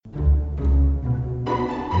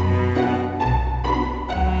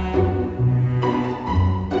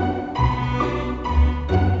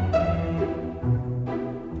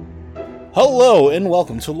Hello and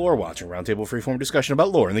welcome to Lore Watch, a roundtable freeform discussion about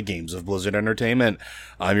lore in the games of Blizzard Entertainment.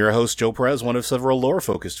 I'm your host, Joe Perez, one of several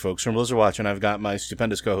lore-focused folks from Blizzard Watch, and I've got my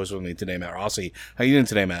stupendous co-host with me today, Matt Rossi. How you doing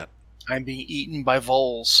today, Matt? I'm being eaten by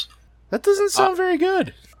voles. That doesn't sound very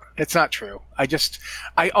good. It's not true.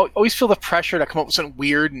 I always feel the pressure to come up with something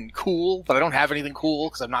weird and cool, but I don't have anything cool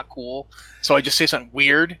because I'm not cool. So I just say something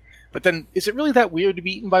weird. But then, is it really that weird to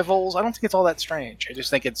be eaten by voles? I don't think it's all that strange. I just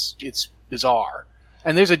think it's bizarre.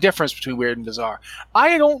 And there's a difference between weird and bizarre.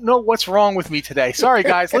 I don't know what's wrong with me today. Sorry,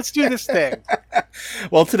 guys. Let's do this thing.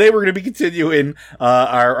 Well, today we're going to be continuing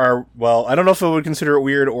our I don't know if I would consider it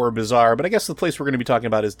weird or bizarre, but I guess the place we're going to be talking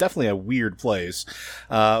about is definitely a weird place.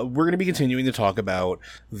 We're going to be continuing to talk about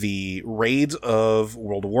the raids of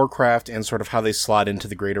World of Warcraft and sort of how they slot into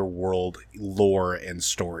the greater world lore and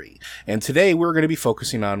story. And today we're going to be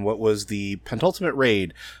focusing on what was the penultimate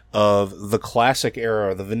raid of the classic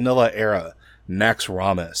era, the vanilla era,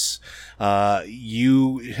 Naxxramas.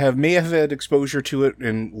 You may have had exposure to it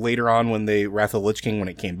later on when they Wrath of the Lich King when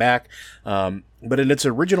it came back. But in its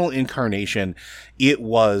original incarnation, it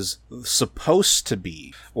was supposed to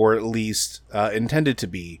be, or at least intended to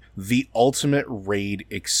be, the ultimate raid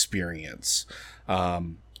experience.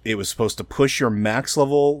 It was supposed to push your max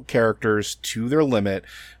level characters to their limit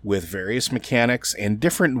with various mechanics and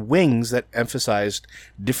different wings that emphasized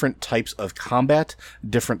different types of combat,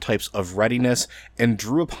 different types of readiness, and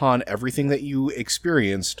drew upon everything that you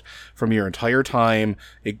experienced from your entire time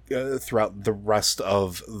throughout the rest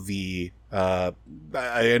of the I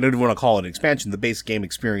don't want to call it an expansion, the base game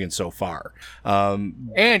experience so far.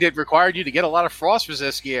 And it required you to get a lot of frost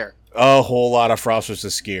resist gear. A whole lot of frost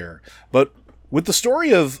resist gear. But with the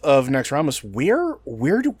story of Naxxramas, where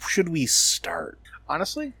should we start?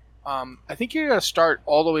 Honestly, I think you got to start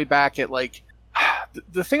all the way back at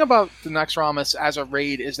the thing about the Naxxramas as a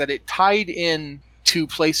raid is that it tied in to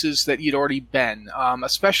places that you'd already been,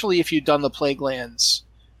 especially if you'd done the Plaguelands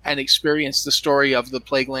and experienced the story of the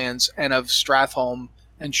Plaguelands and of Stratholme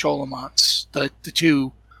and Sholomance, the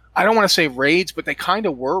two. I don't want to say raids, but they kind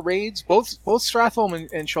of were raids. Both Stratholme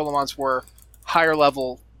and Sholomance were higher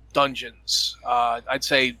level dungeons. I'd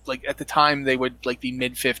say at the time they would be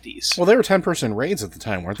mid-50s. Well, they were 10-person raids at the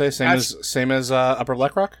time, weren't they? Same as Upper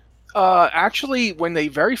Blackrock? Actually, when they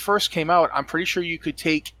very first came out, I'm pretty sure you could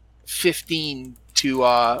take 15 to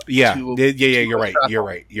You're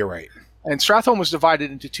right. And Stratholme was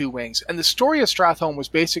divided into two wings. And the story of Stratholme was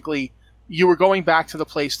basically you were going back to the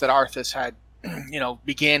place that Arthas had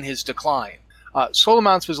began his decline.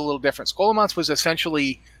 Scholomance was a little different. Scholomance was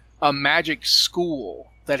essentially a magic school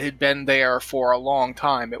that had been there for a long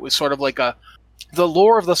time. It was sort of the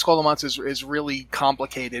lore of the Scholomance is really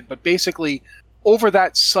complicated, but basically over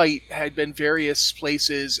that site had been various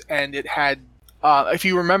places, and it had, if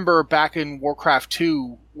you remember back in Warcraft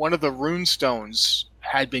 2, one of the rune stones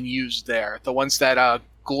had been used there, the ones that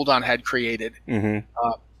Gul'dan had created. Mm-hmm.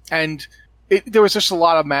 And there was just a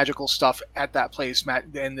lot of magical stuff at that place,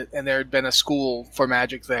 and there had been a school for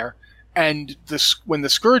magic there. And when the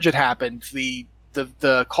Scourge had happened, the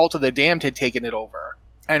Cult of the Damned had taken it over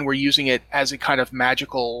and were using it as a kind of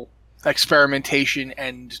magical experimentation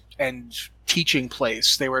and teaching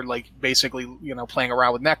place. They were basically playing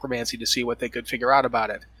around with necromancy to see what they could figure out about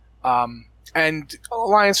it. And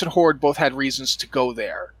Alliance and Horde both had reasons to go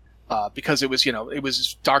there because it was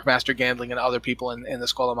Darkmaster Gandling and other people in the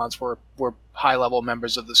Scholomance were high level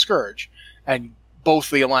members of the Scourge, and both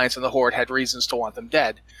the Alliance and the Horde had reasons to want them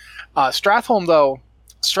dead. Stratholme, though,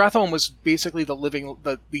 was basically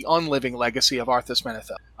the unliving legacy of Arthas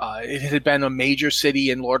Menethil. It had been a major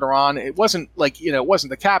city in Lordaeron. It wasn't it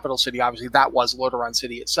wasn't the capital city. Obviously, that was Lordaeron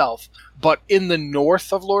City itself. But in the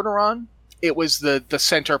north of Lordaeron, it was the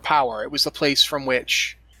center power. It was the place from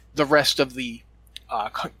which the rest of the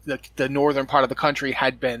northern part of the country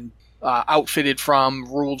had been outfitted from,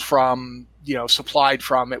 ruled from, supplied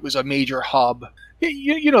from. It was a major hub.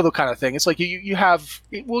 You know the kind of thing. It's you have.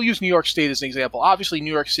 We'll use New York State as an example. Obviously,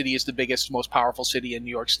 New York City is the biggest, most powerful city in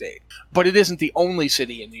New York State, but it isn't the only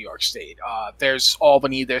city in New York State. There's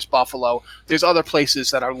Albany, there's Buffalo, there's other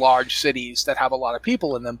places that are large cities that have a lot of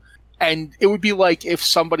people in them, and it would be like if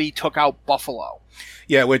somebody took out Buffalo.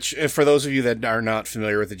 Yeah, which, for those of you that are not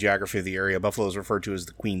familiar with the geography of the area, Buffalo is referred to as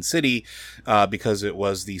the Queen City because it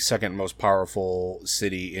was the second most powerful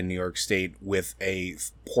city in New York State with a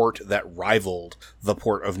port that rivaled the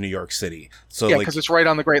port of New York City. So, yeah, because it's right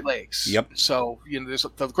on the Great Lakes. Yep. So,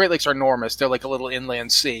 the Great Lakes are enormous. They're like a little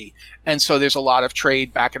inland sea. And so there's a lot of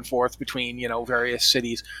trade back and forth between, various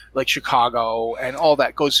cities like Chicago, and all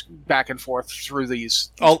that goes back and forth through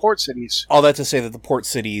these port cities. All that to say that the port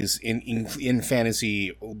cities in fantasy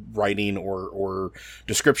fantasy writing or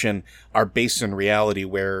description are based in reality,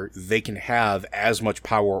 where they can have as much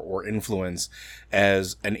power or influence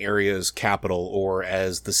as an area's capital or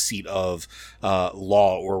as the seat of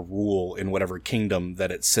law or rule in whatever kingdom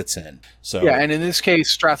that it sits in. So yeah, and in this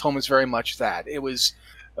case, Stratholme is very much that. It was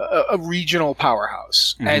a regional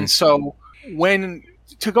powerhouse, and so when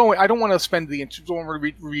to go, I don't want to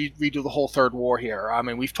redo the whole Third War here. I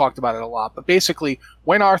mean, we've talked about it a lot, but basically,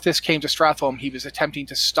 when Arthas came to Stratholme, he was attempting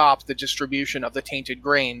to stop the distribution of the tainted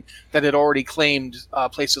grain that had already claimed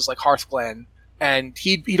places like Hearthglen, and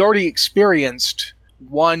he'd already experienced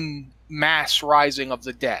one mass rising of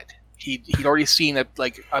the dead. He'd already seen a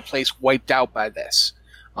place wiped out by this,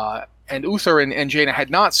 and Uther and Jaina had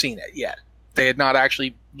not seen it yet. They had not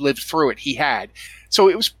actually lived through it. He had, so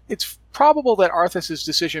it's probable that Arthas'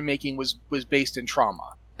 decision-making was based in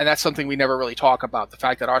trauma. And that's something we never really talk about, the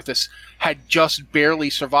fact that Arthas had just barely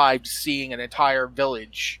survived seeing an entire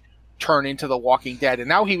village turn into the Walking Dead. And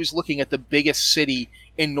now he was looking at the biggest city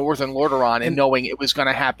in northern Lordaeron and knowing it was going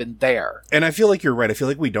to happen there. And I feel like you're right. I feel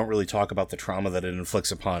like we don't really talk about the trauma that it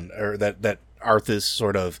inflicts upon, or that Arthas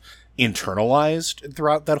sort of internalized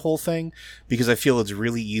throughout that whole thing, because I feel it's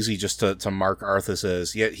really easy just to mark Arthas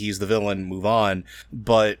as, yeah, he's the villain, move on.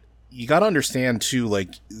 But you got to understand too,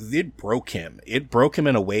 like, it broke him. It broke him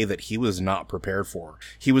in a way that he was not prepared for.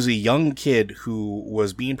 He was a young kid who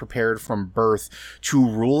was being prepared from birth to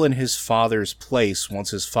rule in his father's place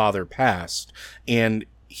once his father passed. And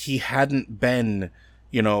he hadn't been,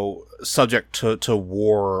 subject to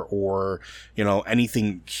war or,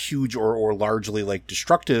 anything huge or largely like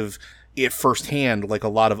destructive it firsthand, like a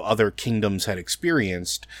lot of other kingdoms had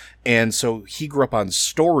experienced. And so he grew up on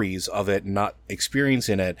stories of it, not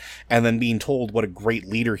experiencing it, and then being told what a great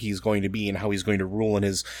leader he's going to be and how he's going to rule in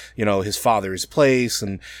his, his father's place.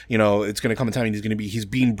 And, it's going to come a time he's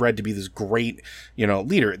being bred to be this great,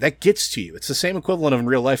 leader. That gets to you. It's the same equivalent of in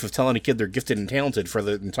real life of telling a kid they're gifted and talented for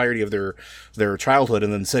the entirety of their childhood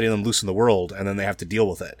and then setting them loose in the world, and then they have to deal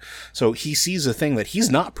with it. So he sees a thing that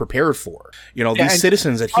he's not prepared for. These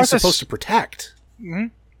citizens that he's supposed to protect. Mm-hmm.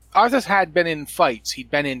 Arthas had been in fights.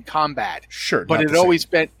 He'd been in combat. Sure, but it had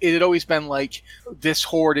always been like this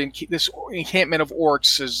horde and this encampment of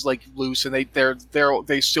orcs is like loose, and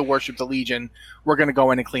they still worship the Legion. We're going to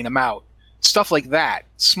go in and clean them out. Stuff like that,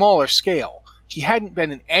 smaller scale. He hadn't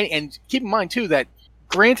been in any, and keep in mind too that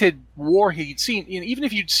granted, war he'd seen. Even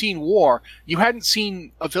if you'd seen war, you hadn't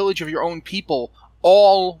seen a village of your own people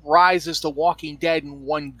all rise as the Walking Dead in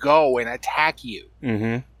one go and attack you.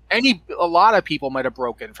 Mm-hmm. A lot of people might have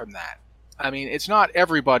broken from that. I mean, it's not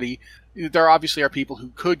everybody. There obviously are people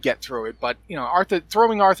who could get through it, but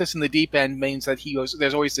throwing Arthas in the deep end means that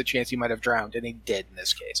there's always the chance he might have drowned, and he did in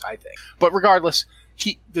this case, I think. But regardless,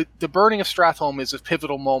 the burning of Stratholme is a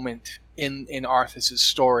pivotal moment in Arthas'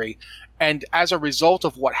 story, and as a result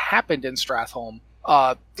of what happened in Stratholme,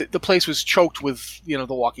 the place was choked with the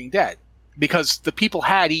Walking Dead, because the people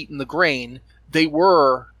had eaten the grain. They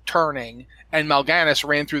were turning, and Mal'Ganis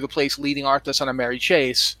ran through the place leading Arthas on a merry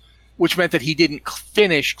chase, which meant that he didn't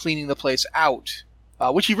finish cleaning the place out,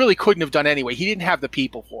 which he really couldn't have done anyway. He didn't have the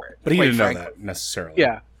people for it. But he didn't know that necessarily.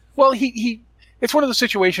 Yeah. Well, it's one of those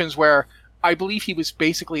situations where I believe he was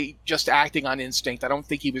basically just acting on instinct. I don't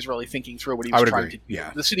think he was really thinking through what he was trying to do.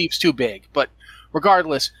 Yeah. The city was too big. But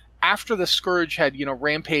regardless, after the Scourge had,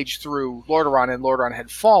 rampaged through Lordaeron and Lordaeron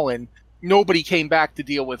had fallen, nobody came back to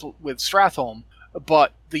deal with Stratholme.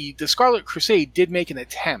 But the Scarlet Crusade did make an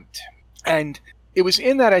attempt. And it was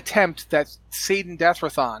in that attempt that Saidan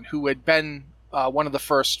Dathrathon, who had been one of the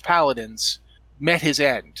first paladins, met his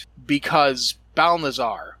end. Because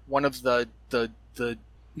Balnazzar, one of the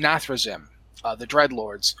Nathrazim, the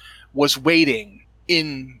Dreadlords, was waiting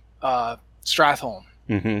in Stratholme.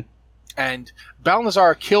 Mm-hmm. And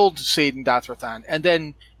Balnazzar killed Saidan Dathrathon and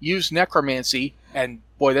then used necromancy, and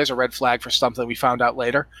boy, there's a red flag for something we found out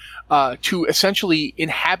later, to essentially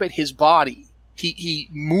inhabit his body. He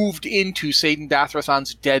moved into Saidan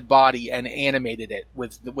Dathrathon's dead body and animated it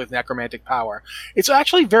with necromantic power. It's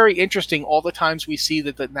actually very interesting all the times we see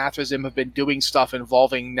that the Nathrazim have been doing stuff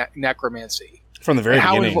involving necromancy. From the very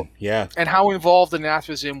beginning, yeah. And how involved the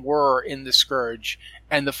Nathrazim were in the Scourge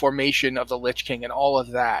and the formation of the Lich King and all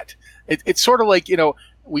of that. It's sort of like,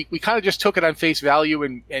 we kind of just took it on face value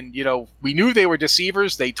and we knew they were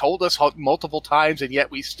deceivers. They told us multiple times, and yet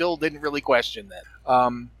we still didn't really question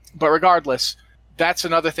them. But regardless, that's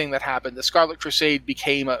another thing that happened. The Scarlet Crusade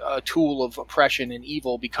became a tool of oppression and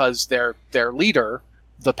evil because their leader,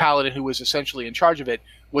 the paladin who was essentially in charge of it,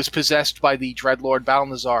 was possessed by the Dreadlord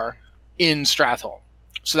Balnazzar in Stratholme.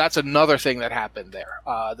 So that's another thing that happened there.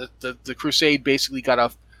 The Crusade basically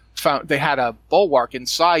got they had a bulwark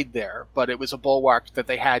inside there, but it was a bulwark that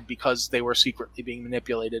they had because they were secretly being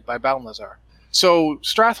manipulated by Balnazzar. So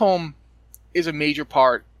Stratholme is a major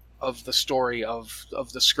part of the story of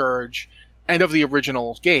the Scourge and of the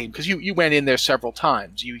original game, because you went in there several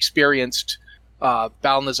times. You experienced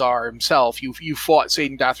Balnazzar himself. You fought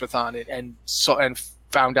Satan Dathrathon and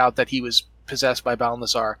found out that he was possessed by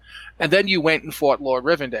Balnazzar, and then you went and fought Lord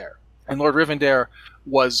Rivendare. And Lord Rivendare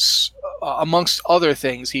was, amongst other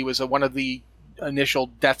things, he was one of the initial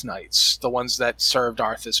Death Knights, the ones that served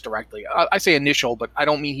Arthas directly. I say initial, but I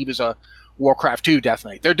don't mean he was a Warcraft 2 Death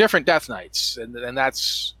Knight. They're different Death Knights, and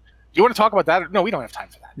that's... Do you want to talk about that? No, we don't have time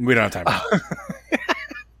for that. We don't have time for that.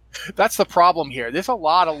 That's the problem here. There's a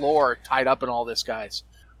lot of lore tied up in all this, guys.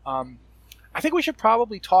 I think we should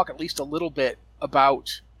probably talk at least a little bit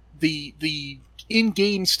about the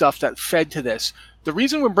in-game stuff that fed to this. The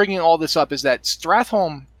reason we're bringing all this up is that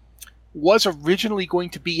Stratholme was originally going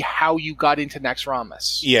to be how you got into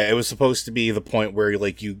Naxxramas. Yeah, it was supposed to be the point where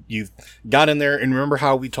you got in there, and remember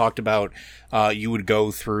how we talked about you would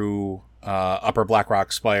go through Upper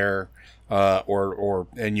Blackrock Spire,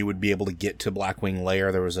 and you would be able to get to Blackwing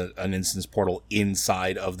Lair. There was an instance portal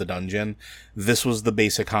inside of the dungeon. This was the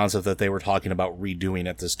basic concept that they were talking about redoing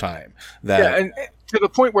at this time. And to the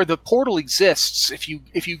point where the portal exists. If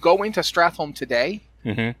you go into Stratholme today,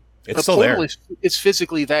 it's still there. It's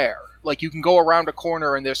physically there. Like, you can go around a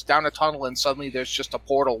corner and there's down a tunnel, and suddenly there's just a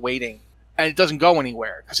portal waiting, and it doesn't go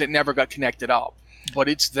anywhere because it never got connected up. But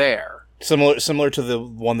it's there. Similar to the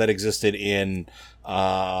one that existed in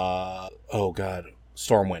Stormwind.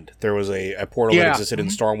 There was a portal that existed in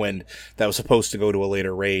Stormwind that was supposed to go to a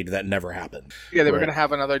later raid that never happened. Yeah, they were going to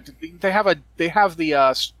have another. They have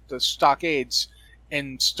the stockades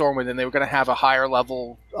in Stormwind, and they were going to have a higher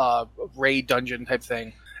level raid dungeon type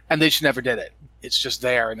thing, and they just never did it. It's just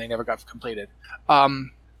there, and they never got completed.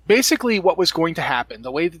 Basically, what was going to happen,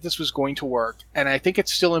 the way that this was going to work, and I think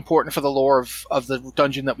it's still important for the lore of the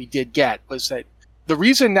dungeon that we did get, was that the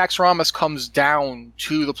reason Naxxramas comes down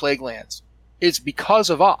to the Plaguelands is because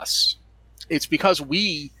of us. It's because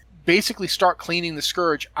we basically start cleaning the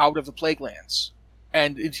Scourge out of the Plaguelands.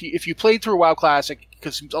 And if you played through WoW Classic,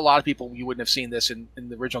 because a lot of people, you wouldn't have seen this in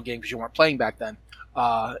the original game because you weren't playing back then,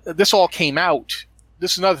 this all came out.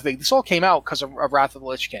 This is another thing. This all came out because of Wrath of the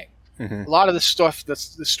Lich King. A lot of this stuff,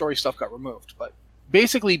 this story stuff, got removed. But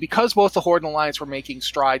basically, because both the Horde and Alliance were making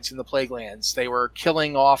strides in the Plaguelands, they were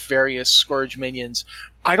killing off various Scourge minions.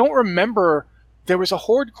 I don't remember. There was a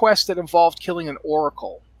Horde quest that involved killing an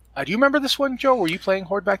Oracle. Do you remember this one, Joe? Were you playing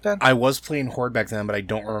Horde back then? I was playing Horde back then, but I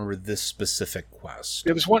don't remember this specific quest.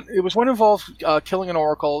 It was one involved killing an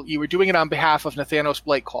Oracle. You were doing it on behalf of Nathanos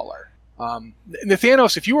Blakecaller.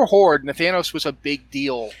 Nathanos, if you were Horde, Nathanos was a big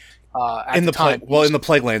deal. In the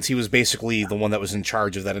Plaguelands, he was basically the one that was in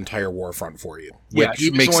charge of that entire war front for you. Yeah, he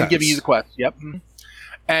was the one giving you the quest. Yep.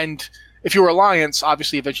 And if you were Alliance,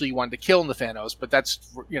 obviously, eventually you wanted to kill Nathanos, but that's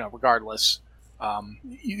regardless.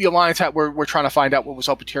 The Alliance were trying to find out what was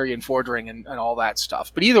up with Tyrion Fordring and all that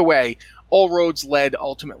stuff. But either way, all roads led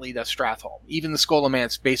ultimately to Stratholme. Even the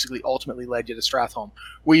Scholomance basically ultimately led you to Stratholme,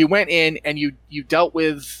 where you went in and you dealt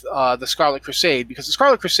with the Scarlet Crusade, because the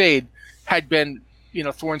Scarlet Crusade had been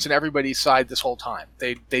thorns in everybody's side this whole time.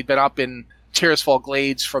 They'd been up in Tirisfal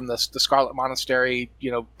Glades from the Scarlet Monastery.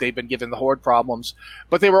 They've been given the Horde problems,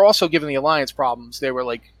 but they were also given the Alliance problems. There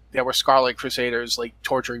were Scarlet Crusaders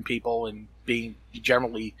torturing people and being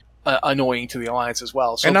generally annoying to the Alliance as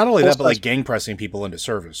well. So, and not only that, but gang pressing people into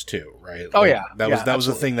service too, right? That was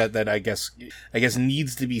the thing that I guess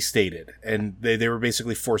needs to be stated. And they were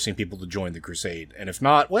basically forcing people to join the Crusade. And if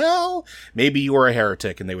not, well, maybe you were a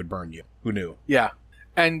heretic and they would burn you. Who knew? Yeah.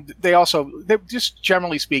 And they just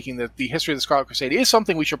generally speaking, the history of the Scarlet Crusade is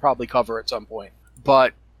something we should probably cover at some point.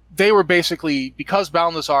 But they were basically, because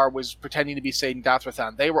Balnazzar was pretending to be Satan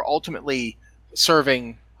Dathrathon, they were ultimately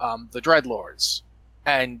serving the Dreadlords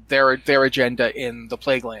and their agenda in the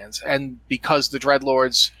Plaguelands. And because the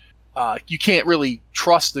Dreadlords, you can't really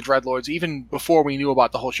trust the Dreadlords. Even before we knew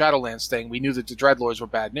about the whole Shadowlands thing, we knew that the Dreadlords were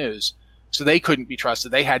bad news. So they couldn't be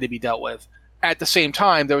trusted. They had to be dealt with. At the same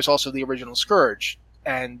time, there was also the original Scourge.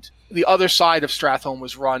 And the other side of Stratholme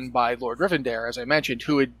was run by Lord Rivendare, as I mentioned,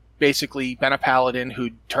 who had basically been a paladin who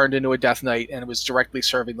turned into a Death Knight and was directly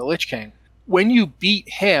serving the Lich King. When you beat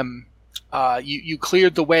him, you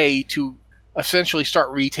cleared the way to essentially start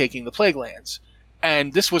retaking the Plaguelands.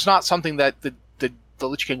 And this was not something that the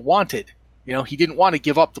Lich King wanted. He didn't want to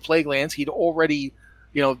give up the Plaguelands. He'd already,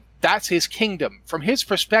 that's his kingdom. From his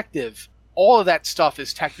perspective, all of that stuff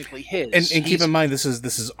is technically his. And keep in mind, this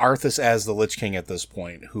is Arthas as the Lich King at this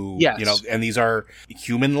point, who, yes. And these are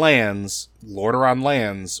human lands, Lordaeron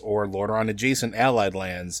lands, or Lordaeron adjacent allied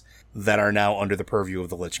lands that are now under the purview of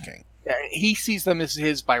the Lich King. He sees them as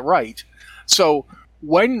his by right. So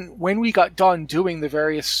when we got done doing the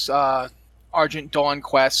various Argent Dawn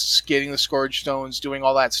quests, getting the Scourge Stones, doing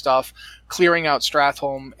all that stuff, clearing out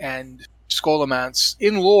Stratholme and Scholomance,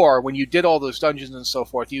 in lore, when you did all those dungeons and so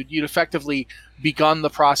forth, you'd effectively begun the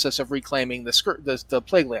process of reclaiming the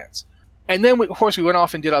Plague Lands. And then, of course, we went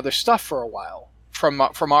off and did other stuff for a while. From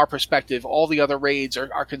our perspective, all the other raids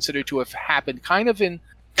are considered to have happened kind of in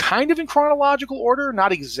chronological order,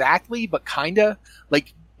 not exactly, but kinda.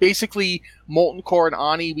 Like, basically, Molten Core and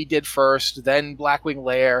Ani we did first, then Blackwing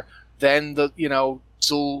Lair, then the,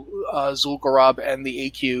 Zul'Gurub and the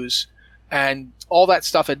AQs, and all that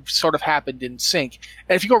stuff had sort of happened in sync.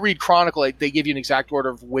 And if you go read Chronicle, they give you an exact order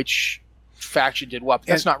of which faction did what. But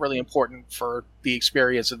that's not really important for the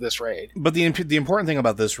experience of this raid. But the important thing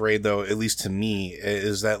about this raid, though, at least to me,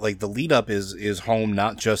 is that like the lead up is home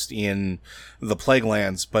not just in the Plague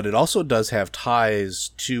Lands, but it also does have ties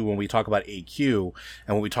to when we talk about AQ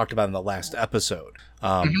and what we talked about in the last episode.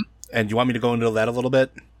 And you want me to go into that a little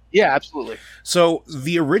bit? Yeah, absolutely. So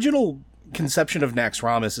the original conception of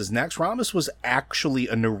Naxxramas was actually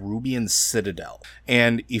a Nerubian citadel.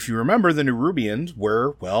 And if you remember, the Nerubians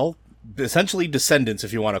were, well, essentially descendants,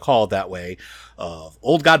 if you want to call it that way, of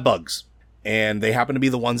old god bugs. And they happen to be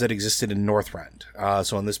the ones that existed in Northrend.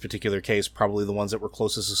 So in this particular case, probably the ones that were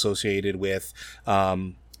closest associated with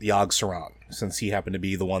Yogg-Saron, since he happened to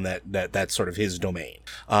be the one that's sort of his domain.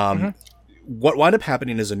 What wound up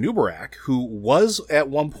happening is Anub'arak, who was at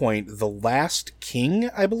one point the last king,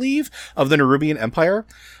 I believe, of the Nerubian Empire.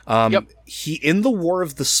 He, in the War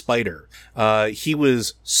of the Spider, he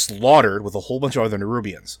was slaughtered with a whole bunch of other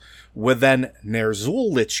Nerubians. With then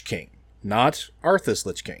Ner'zhul Lich King, not Arthas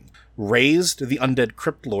Lich King, raised the undead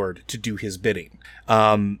Crypt Lord to do his bidding.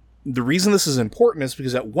 The reason this is important is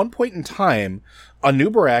because at one point in time,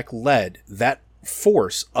 Anub'arak led that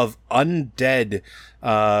force of undead,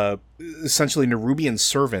 essentially Nerubian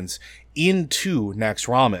servants into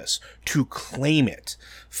Naxxramas to claim it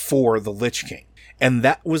for the Lich King. And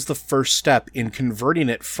that was the first step in converting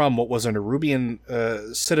it from what was a Nerubian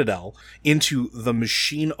citadel into the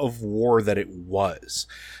machine of war that it was.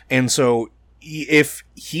 And so if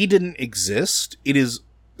he didn't exist, it is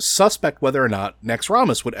suspect whether or not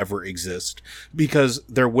Naxxramas would ever exist, because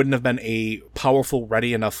there wouldn't have been a powerful,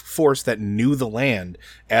 ready enough force that knew the land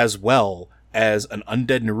as well as an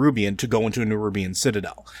undead Nerubian to go into a Nerubian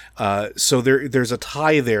citadel. So there's a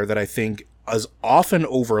tie there that I think is often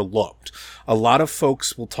overlooked. A lot of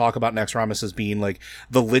folks will talk about Naxxramas as being like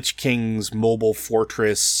the Lich King's mobile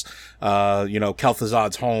fortress,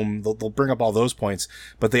 Kel'Thuzad's home. They'll bring up all those points,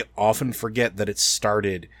 but they often forget that it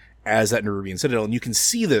started as that Nerubian citadel. And you can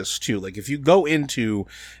see this too. Like if you go into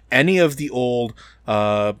any of the old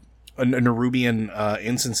Nerubian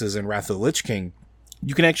instances in Wrath of the Lich King,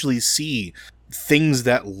 you can actually see things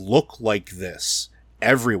that look like this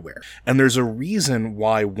everywhere. And there's a reason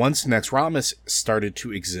why once Naxxramas started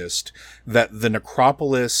to exist, that the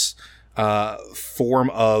Necropolis form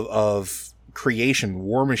of creation,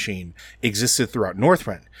 war machine, existed throughout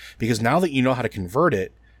Northrend. Because now that you know how to convert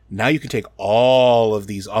it, now you can take all of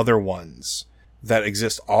these other ones that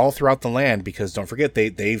exist all throughout the land, because don't forget,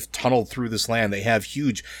 they've tunneled through this land. They have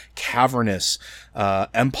huge cavernous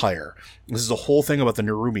empire. This is the whole thing about the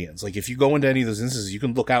Nerubians. Like if you go into any of those instances, you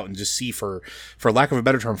can look out and just see, for lack of a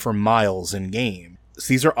better term, for miles in game. So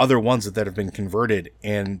these are other ones that have been converted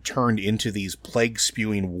and turned into these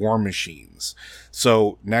plague-spewing war machines.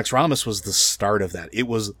 So Naxxramas was the start of that. It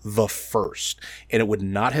was the first. And it would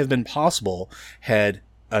not have been possible had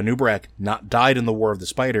Anub'arak not died in the War of the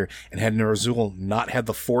Spider, and had Ner'zhul not had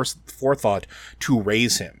the forethought to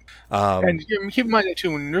raise him. And keep in mind that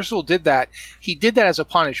too, when Ner'zhul did that, he did that as a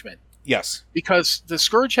punishment. Yes. Because the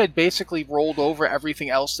Scourge had basically rolled over everything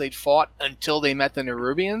else they'd fought until they met the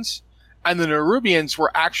Nerubians. And the Nerubians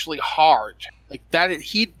were actually hard. Like that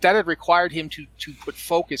had required him to put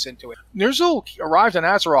focus into it. Ner'zhul arrived on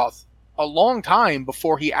Azeroth a long time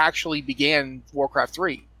before he actually began Warcraft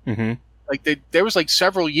 3. Mm-hmm. Like there was like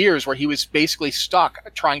several years where he was basically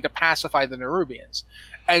stuck trying to pacify the Nerubians.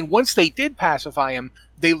 And once they did pacify him,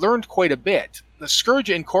 they learned quite a bit. The Scourge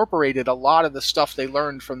incorporated a lot of the stuff they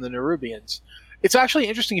learned from the Nerubians. It's actually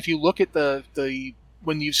interesting if you look at the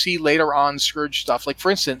when you see later on Scourge stuff. Like for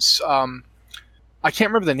instance, I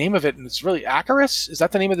can't remember the name of it, and it's really Acheris. Is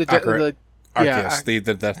that the name of the Arceus,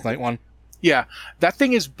 the Death Knight one? Yeah, that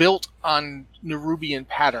thing is built on Nerubian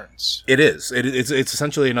patterns. It is. It's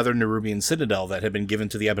essentially another Nerubian citadel that had been given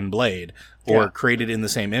to the Ebon Blade, or created in the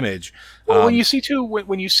same image. Well, when you see too,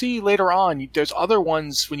 when you see later on, there's other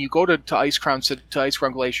ones. When you go to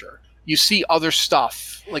Icecrown Glacier, you see other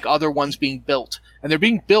stuff, like other ones being built, and they're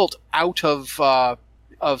being built out of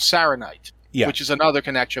Saronite, which is another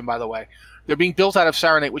connection, by the way. They're being built out of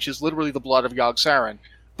Saronite, which is literally the blood of Yogg-Saron,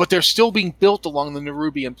 but they're still being built along the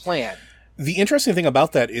Nerubian plan. The interesting thing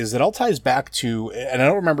about that is it all ties back to, and I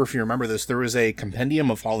don't remember if you remember this, there was a Compendium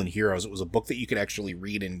of Fallen Heroes. It was a book that you could actually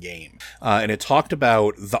read in game. And it talked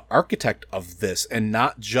about the architect of this, and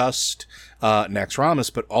not just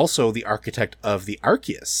Naxxramas, but also the architect of the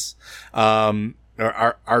Arceus.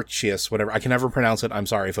 Or Arceus, whatever. I can never pronounce it. I'm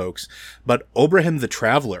sorry, folks. But Obrahim the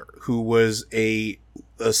Traveler, who was a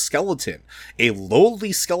skeleton, a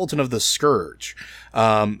lowly skeleton of the Scourge,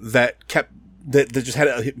 that just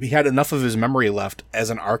he had enough of his memory left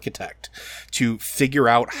as an architect to figure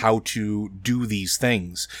out how to do these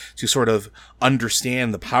things, to sort of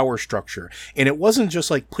understand the power structure. And it wasn't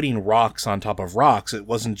just like putting rocks on top of rocks. It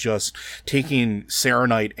wasn't just taking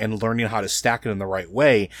Saronite and learning how to stack it in the right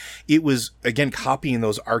way. It was, again, copying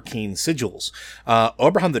those arcane sigils.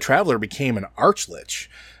 Obrahim the Traveler became an Archlich.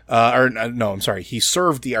 He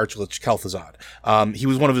served the Archlich Kel'Thuzad. He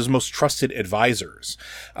was one of his most trusted advisors.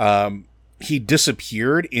 He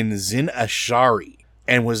disappeared in Zin Ashari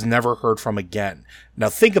and was never heard from again. Now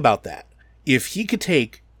think about that. If he could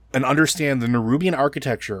take and understand the Nerubian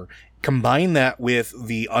architecture, combine that with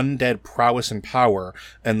the undead prowess and power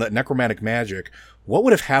and the necromantic magic, what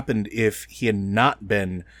would have happened if he had not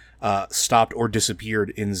been stopped or disappeared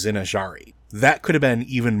in Zin Ashari? That could have been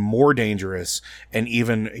even more dangerous and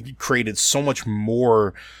even created so much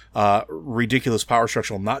more ridiculous power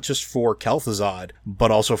structure, not just for Kel'Thuzad,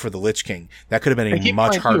 but also for the Lich King. That could have been a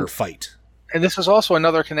much harder fight. And this is also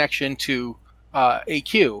another connection to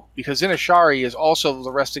AQ, because Zin Ashari is also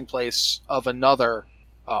the resting place of another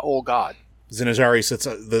old god. Zin Ashari sits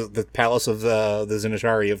the palace of the Zin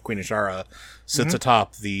Ashari of Queen Ashara sits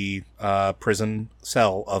atop the prison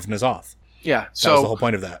cell of N'Zoth. Yeah, that was the whole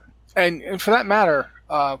point of that. And for that matter,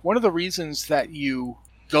 one of the reasons that you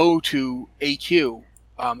go to AQ,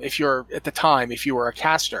 if you were a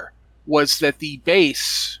caster, was that the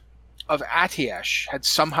base of Atiesh had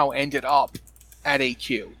somehow ended up at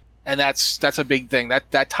AQ. And that's a big thing.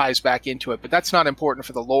 That ties back into it. But that's not important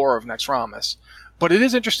for the lore of Naxxramas. But it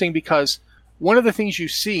is interesting because one of the things you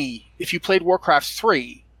see, if you played Warcraft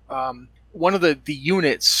 3, one of the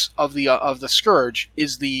units of the Scourge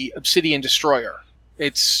is the Obsidian Destroyer.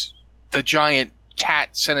 It's the giant cat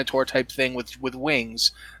centaur type thing with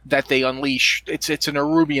wings that they unleash. It's a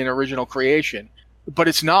Nerubian original creation, but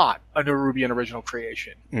it's not a Nerubian original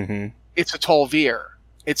creation. Mm-hmm. It's a Tol'vir.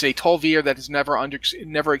 It's a Tol'vir that has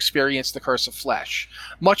never experienced the curse of flesh.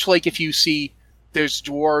 Much like if you see there's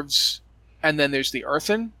dwarves and then there's the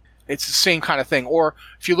earthen, it's the same kind of thing. Or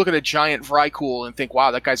if you look at a giant Vrykul and think,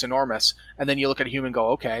 wow, that guy's enormous, and then you look at a human and go,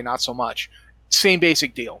 okay, not so much. Same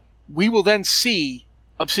basic deal. We will then see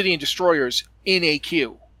Obsidian Destroyers in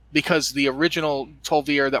AQ because the original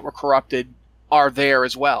Tol'vir that were corrupted are there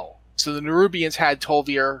as well. So the Nerubians had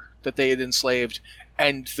Tol'vir that they had enslaved,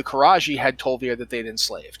 and the Karaji had Tol'vir that they had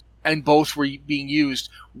enslaved. And both were being used.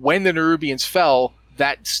 When the Nerubians fell,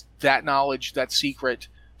 that knowledge, that secret,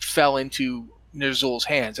 fell into Ner'zhul's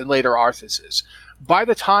hands, and later Arthas's. By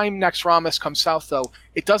the time Naxxramas comes south, though,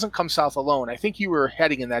 it doesn't come south alone. I think you were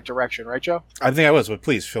heading in that direction, right, Joe? I think I was, but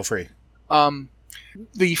please, feel free.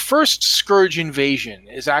 The first Scourge invasion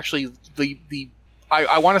is actually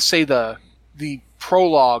I want to say the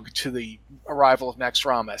prologue to the arrival of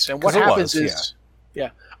Naxxramas. And what happens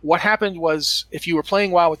what happened was, if you were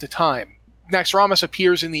playing WoW at the time, Naxxramas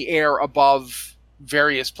appears in the air above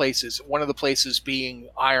various places. One of the places being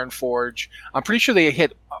Ironforge. I'm pretty sure they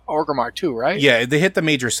hit Orgrimmar too, right? Yeah, they hit the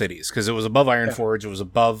major cities because it was above Ironforge. It was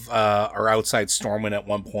above or outside Stormwind at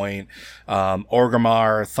one point.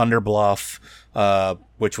 Orgrimmar, Thunderbluff,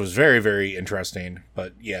 which was very, very interesting.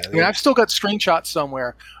 But yeah, I mean, I've still got screenshots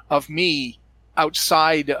somewhere of me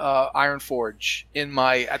outside Ironforge in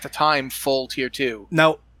my, at the time, full tier 2.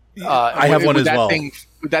 Now, I have one as well.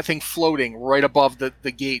 With that thing floating right above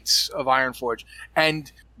the gates of Ironforge.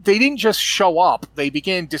 And they didn't just show up. They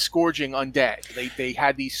began disgorging undead. They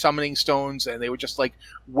had these summoning stones, and they were just like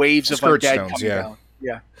waves of undead coming down.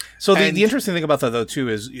 Yeah. So the interesting thing about that, though, too,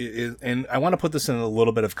 is, and I want to put this in a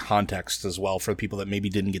little bit of context as well for people that maybe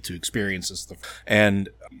didn't get to experience this stuff. And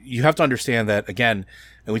you have to understand that, again,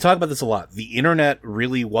 and we talk about this a lot, the internet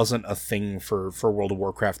really wasn't a thing for World of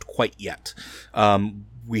Warcraft quite yet.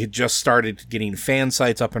 we had just started getting fan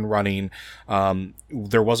sites up and running.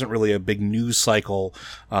 There wasn't really a big news cycle.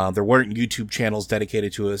 There weren't YouTube channels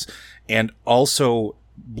dedicated to us. And also,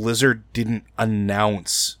 Blizzard didn't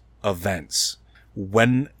announce events.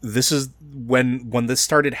 When this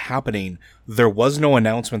started happening, there was no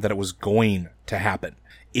announcement that it was going to happen.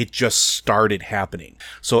 It just started happening.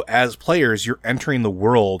 So as players, you're entering the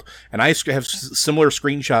world, and I have similar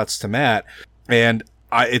screenshots to Matt, and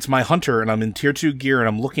it's my hunter, and I'm in tier 2 gear, and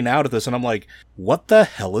I'm looking out at this, and I'm like, what the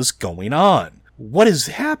hell is going on? What is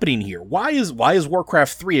happening here? Why is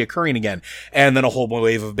Warcraft 3 occurring again? And then a whole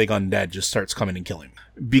wave of big undead just starts coming and killing.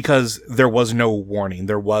 Because there was no warning.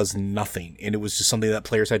 There was nothing. And it was just something that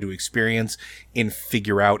players had to experience and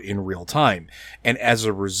figure out in real time. And as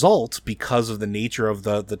a result, because of the nature of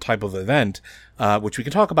the type of event, which we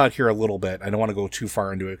can talk about here a little bit. I don't want to go too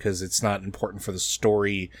far into it because it's not important for the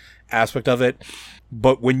story aspect of it.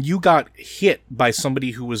 But when you got hit by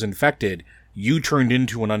somebody who was infected, you turned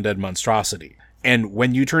into an undead monstrosity. And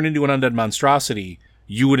when you turn into an undead monstrosity,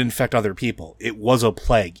 you would infect other people. It was a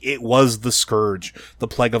plague. It was the Scourge, the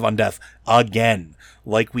Plague of Undeath, again,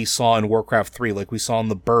 like we saw in Warcraft 3, like we saw in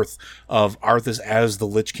the birth of Arthas as the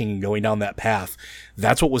Lich King and going down that path.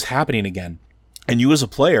 That's what was happening again. And you as a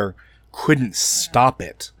player couldn't stop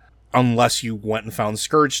it unless you went and found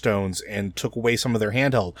Scourge Stones and took away some of their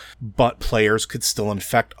handheld. But players could still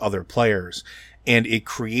infect other players. And it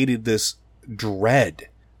created this dread,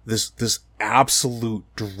 this absolute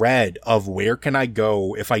dread of where can I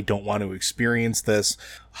go if I don't want to experience this?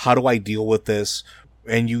 How do I deal with this?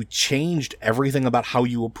 And you changed everything about how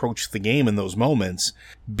you approach the game in those moments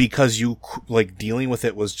because you, like, dealing with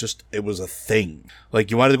it was a thing. Like,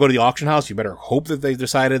 you wanted to go to the auction house, you better hope that they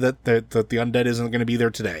decided that the undead isn't going to be there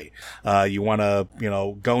today. You want to,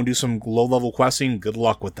 go and do some low-level questing, good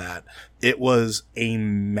luck with that. It was a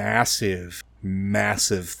massive,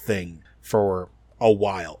 massive thing for a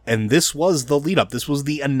while. And this was the lead up. This was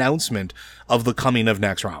the announcement of the coming of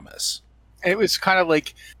Naxxramas. And it was kind of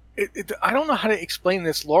like, I don't know how to explain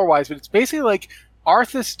this lore-wise, but it's basically like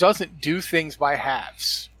Arthas doesn't do things by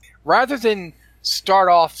halves. Rather than start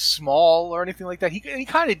off small or anything like that, he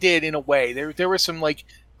kind of did in a way. There was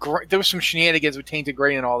some shenanigans with Tainted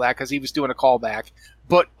Grain and all that because he was doing a callback.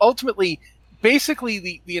 But ultimately,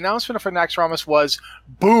 basically, the announcement for Naxxramas was,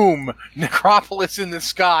 boom, Necropolis in the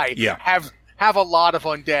sky. Yeah. Have a lot of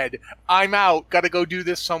undead. I'm out. Got to go do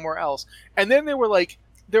this somewhere else. And then there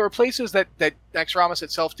were places that Naxxramas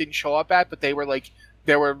itself didn't show up at, but there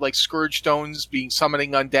were Scourge Stones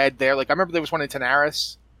summoning undead there. Like, I remember there was one in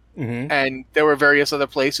Tanaris, and there were various other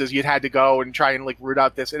places you'd had to go and try and root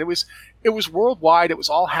out this. And it was worldwide. It was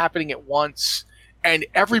all happening at once, and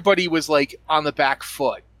everybody was on the back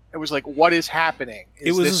foot. It was like, what is happening?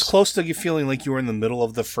 It was as close to you feeling like you were in the middle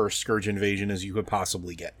of the first Scourge invasion as you could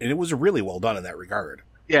possibly get. And it was really well done in that regard.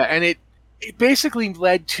 Yeah, and it basically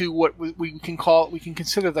led to what we can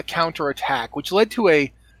consider the counterattack, which led to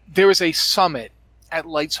there was a summit at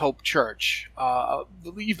Light's Hope Church.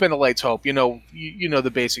 You've been to Light's Hope, you know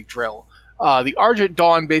the basic drill. The Argent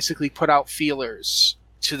Dawn basically put out feelers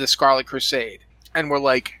to the Scarlet Crusade, and we're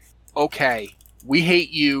like, okay, we hate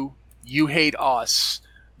you, you hate us.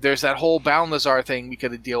 There's that whole Balnazar thing we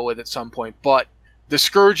could deal with at some point, but the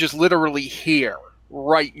Scourge is literally here,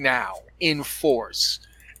 right now, in force.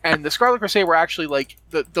 And the Scarlet Crusade were actually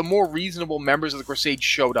the more reasonable members of the Crusade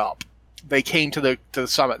showed up. They came to the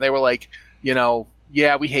summit. They were like,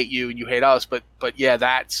 yeah, we hate you and you hate us, but yeah,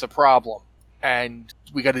 that's a problem, and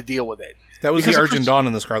we got to deal with it. That was the Argent Dawn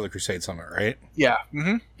and the Scarlet Crusade summit, right? Yeah.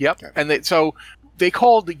 Mm-hmm. Yep. Okay. And so they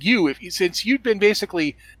called you since you'd been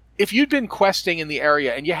if you'd been questing in the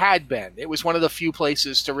area, and you had been, it was one of the few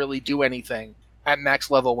places to really do anything at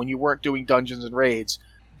max level when you weren't doing dungeons and raids.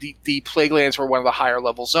 The Plaguelands were one of the higher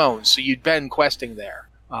level zones, so you'd been questing there,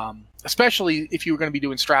 especially if you were going to be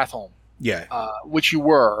doing Stratholme. Yeah. Which you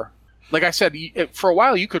were. Like I said, for a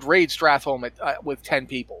while you could raid Stratholme with 10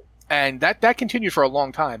 people, and that continued for a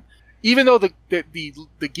long time. Even though the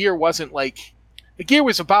gear wasn't the gear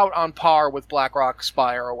was about on par with Blackrock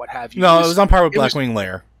Spire or what have you. No, it was on par with Blackwing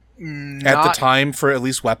Lair. At the time, for at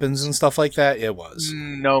least weapons and stuff like that, it was.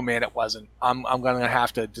 No, man, it wasn't. I'm going to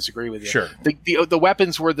have to disagree with you. Sure. The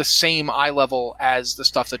weapons were the same eye level as the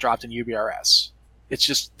stuff that dropped in UBRS. It's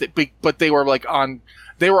just, but they were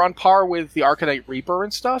on par with the Arcanite Reaper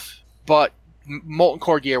and stuff. But Molten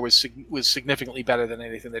Core gear was significantly better than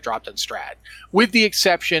anything that dropped on Strat, with the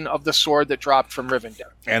exception of the sword that dropped from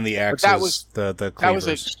Rivendell and the axes, the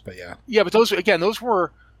cleavers. But yeah, but those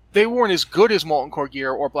were. They weren't as good as Molten Core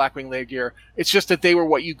gear or Blackwing Lair gear. It's just that they were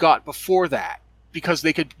what you got before that. because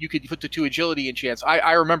you could put the 2 agility enchants.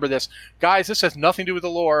 I remember this, guys. This has nothing to do with the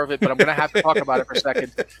lore of it, but I'm going to have to talk about it for a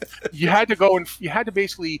second. You had to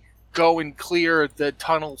basically go and clear the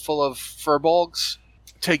tunnel full of furbolgs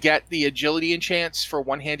to get the agility enchants for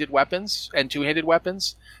one-handed weapons and two-handed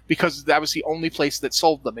weapons, because that was the only place that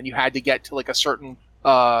sold them, and you had to get to like a certain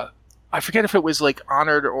I forget if it was like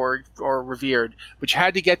honored or revered, but you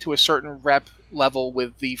had to get to a certain rep level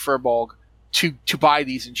with the furbolg to buy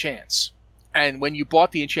these enchants. And when you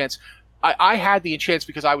bought the enchants, I had the enchants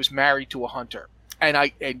because I was married to a hunter, and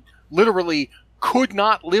I literally could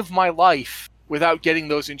not live my life without getting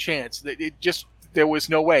those enchants. There was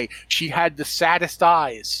no way. She had the saddest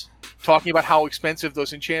eyes talking about how expensive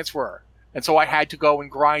those enchants were, and so I had to go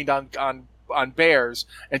and grind on bears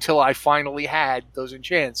until I finally had those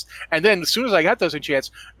enchants. And then as soon as I got those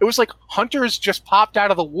enchants, it was like hunters just popped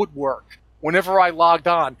out of the woodwork whenever I logged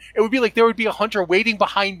on. It would be like there would be a hunter waiting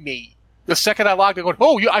behind me the second I logged in, going,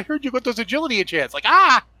 "Oh, I heard you got those agility enchants." Like,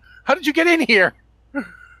 how did you get in here?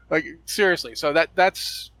 Like, seriously. So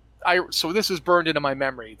so this is burned into my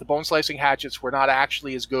memory. The bone slicing hatchets were not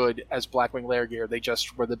actually as good as Blackwing Lair gear. They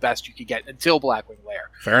just were the best you could get until Blackwing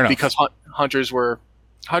Lair. Fair enough. Because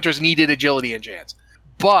hunters needed agility enchants.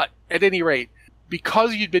 But at any rate,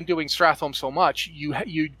 because you'd been doing Stratholme so much,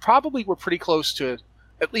 you probably were pretty close to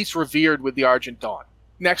at least revered with the Argent Dawn.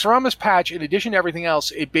 Naxxramas patch, in addition to everything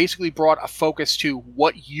else, it basically brought a focus to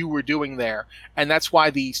what you were doing there, and that's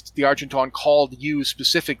why the Argent Dawn called you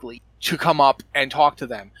specifically to come up and talk to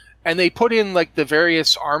them. And they put in like the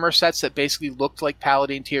various armor sets that basically looked like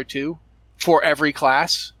Paladin Tier 2 for every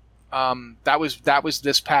class. That was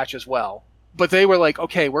this patch as well. But they were like,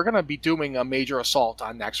 okay, we're going to be doing a major assault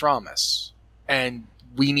on Naxxramas, and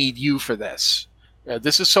we need you for this.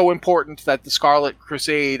 This is so important that the Scarlet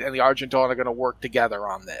Crusade and the Argent Dawn are going to work together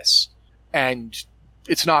on this. And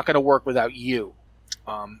it's not going to work without you.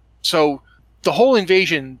 So the whole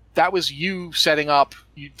invasion, that was you setting up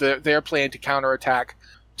their plan to counterattack,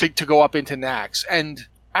 to go up into Nax. And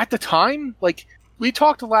at the time, like, we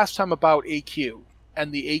talked the last time about AQ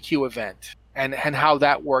and the AQ event and how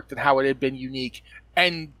that worked and how it had been unique.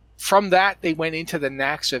 And from that, they went into the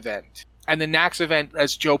Nax event. And the Nax event,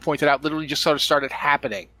 as Joe pointed out, literally just sort of started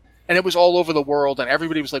happening. And it was all over the world, and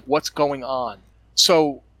everybody was like, what's going on?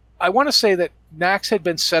 So I want to say that Nax had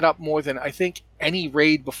been set up more than, I think, any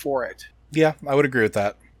raid before it. Yeah, I would agree with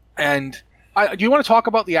that. And do you want to talk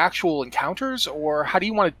about the actual encounters, or how do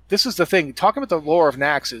you want to... This is the thing. Talking about the lore of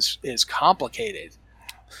Nax is complicated.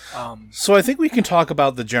 So I think we can talk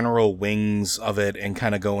about the general wings of it and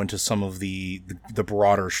kind of go into some of the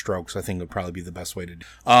broader strokes. I think would probably be the best way to do.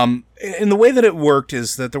 And the way that it worked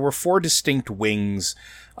is that there were 4 distinct wings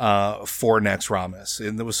for Naxxramas,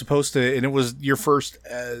 and it was supposed to, and it was your first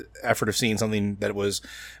effort of seeing something that was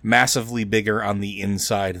massively bigger on the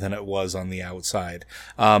inside than it was on the outside.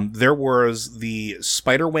 There was the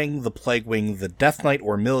Spider Wing, the Plague Wing, the Death Knight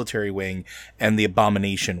or Military Wing, and the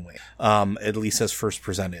Abomination Wing, at least as first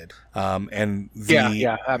presented. And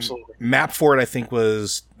the absolutely. map for it, I think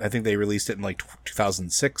they released it in like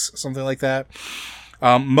 2006, something like that.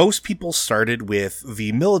 Most people started with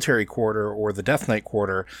the Military Quarter or the Death Knight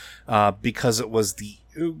Quarter because it was the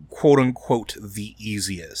quote unquote the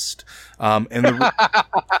easiest. And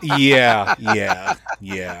yeah.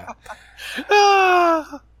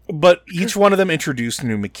 But each one of them introduced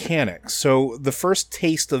new mechanics. So the first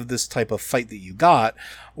taste of this type of fight that you got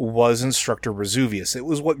was Instructor Resuvius. It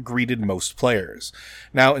was what greeted most players.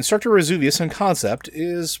 Now, Instructor Resuvius in concept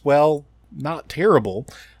is, well, not terrible.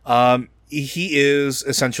 He is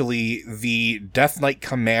essentially the Death Knight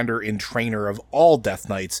commander and trainer of all Death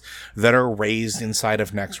Knights that are raised inside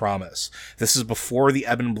of Naxxramas. This is before the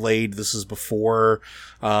Ebon Blade. This is before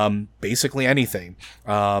basically anything.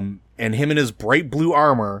 And him in his bright blue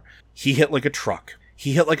armor, he hit like a truck.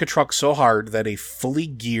 He hit like a truck so hard that a fully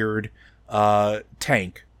geared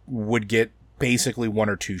tank would get basically 1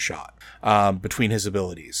 or 2 shot between his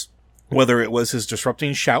abilities. Whether it was his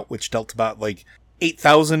Disrupting Shout, which dealt about like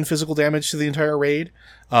 8,000 physical damage to the entire raid.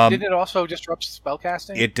 Did it also disrupt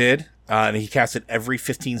spellcasting? It did. And he cast it every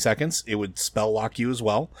 15 seconds. It would spell lock you as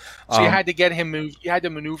well. So you had to get him moved. You had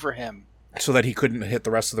to maneuver him so that he couldn't hit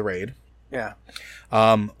the rest of the raid. Yeah.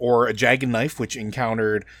 Or a Jagged Knife, which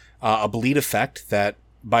encountered a bleed effect that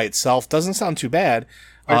by itself doesn't sound too bad.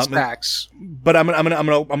 It's max. But I'm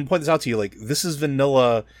gonna point this out to you. Like, this is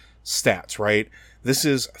vanilla stats, right? This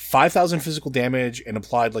is 5,000 physical damage and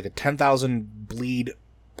applied like a 10,000 bleed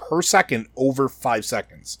per second over 5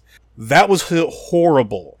 seconds. That was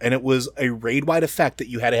horrible, and it was a raid-wide effect that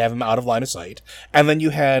you had to have him out of line of sight. And then you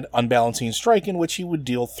had Unbalancing Strike, in which he would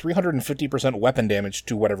deal 350% weapon damage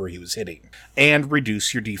to whatever he was hitting, and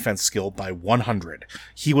reduce your defense skill by 100.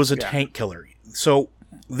 He was a tank killer. So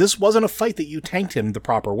this wasn't a fight that you tanked him the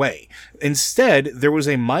proper way. Instead, there was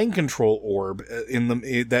a mind control orb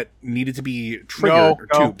that needed to be triggered.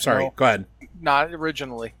 No. Go ahead. Not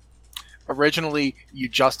originally. Originally, you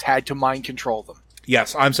just had to mind control them.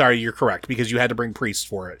 Yes, I'm sorry, you're correct, because you had to bring priests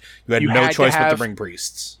for it. You had no choice but to bring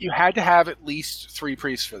priests. You had to have at least 3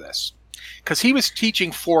 priests for this. Because he was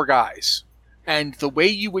teaching 4 guys. And the way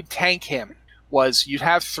you would tank him was you'd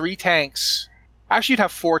have 3 tanks. Actually, you'd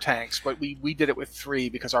have 4 tanks, but we did it with 3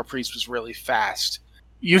 because our priest was really fast.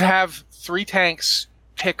 You'd have 3 tanks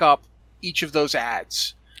pick up each of those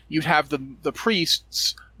ads. You'd have the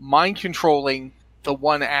priests mind controlling the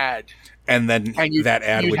one ad. And then that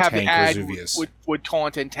ad would tank Resuvius. Would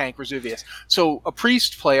taunt and tank Resuvius. So a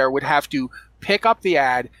priest player would have to pick up the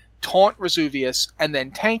ad, taunt Resuvius, and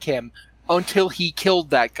then tank him until he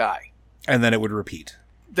killed that guy. And then it would repeat.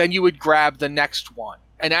 Then you would grab the next one.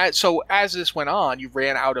 And so as this went on, you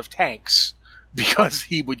ran out of tanks because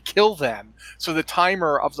he would kill them. So the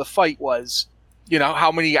timer of the fight was,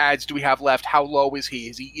 how many ads do we have left? How low is he?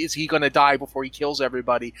 Is he going to die before he kills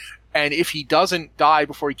everybody? And if he doesn't die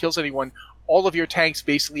before he kills anyone, all of your tanks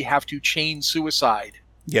basically have to chain suicide.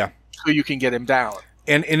 Yeah. So you can get him down.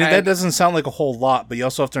 And that doesn't sound like a whole lot, but you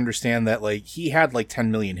also have to understand that he had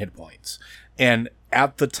 10 million hit points. And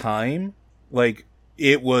at the time, that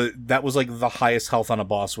was the highest health on a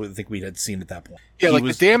boss I think we had seen at that point. Yeah,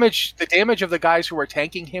 the damage of the guys who were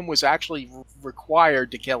tanking him was actually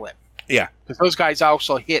required to kill him. Yeah. Because those guys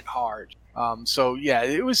also hit hard. So yeah,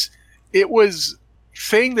 it was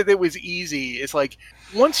saying that it was easy. It's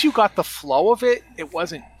once you got the flow of it, it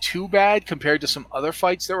wasn't too bad compared to some other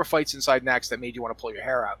fights. There were fights inside Naxx that made you want to pull your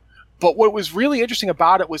hair out. But what was really interesting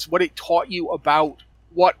about it was what it taught you about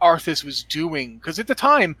what Arthas was doing. Because at the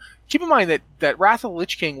time, keep in mind that Wrath of the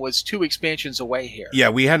Lich King was 2 expansions away here. Yeah,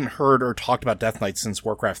 we hadn't heard or talked about Death Knights since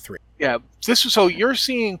Warcraft 3. Yeah, so you're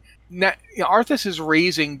seeing Arthas is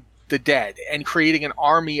raising the dead and creating an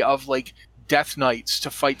army of Death Knights to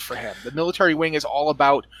fight for him. The military wing is all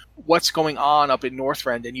about what's going on up in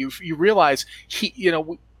Northrend, and you realize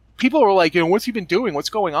people are what's he been doing? What's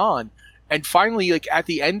going on? And finally, at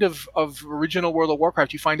the end of original World of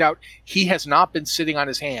Warcraft, you find out he has not been sitting on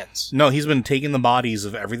his hands. No, he's been taking the bodies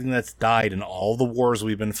of everything that's died in all the wars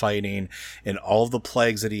we've been fighting and all of the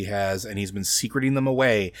plagues that he has, and he's been secreting them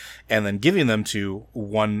away and then giving them to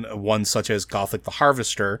one such as Gothic the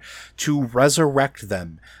Harvester to resurrect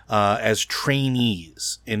them as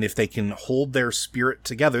trainees. And if they can hold their spirit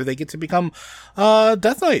together, they get to become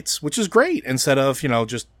Death Knights, which is great, instead of,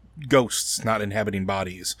 just ghosts not inhabiting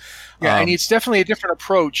bodies. Yeah, and it's definitely a different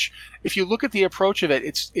approach. If you look at the approach of it,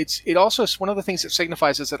 it also one of the things it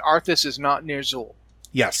signifies is that Arthas is not Ner'zhul.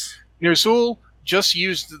 Yes. Ner'zhul just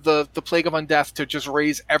used the Plague of Undeath to just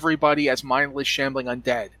raise everybody as mindless, shambling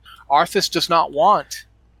undead. Arthas does not want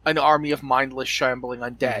an army of mindless, shambling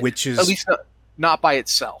undead. Which is... At least not by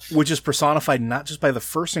itself. Which is personified not just by the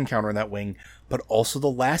first encounter in that wing, but also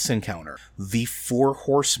the last encounter. The 4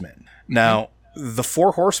 Horsemen. Now... The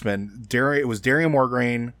 4 Horsemen, it was Darian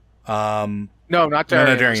Morgraine. No, not Darian.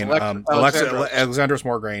 No, Darian. Alexandros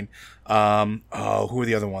Morgraine. Who were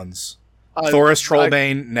the other ones? Thoris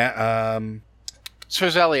Trollbane.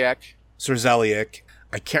 Cerzeliak.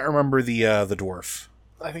 I can't remember the dwarf.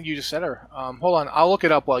 I think you just said her. Hold on, I'll look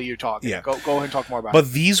it up while you're talking. Yeah. Go ahead and talk more about it.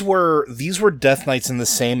 But these were Death Knights in the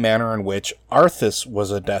same manner in which Arthas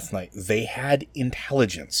was a Death Knight. They had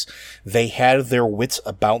intelligence. They had their wits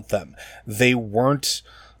about them. They weren't...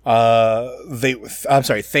 I'm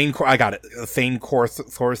sorry, Thane... I got it. Thane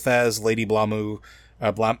Thorthaz, Lady Blamu...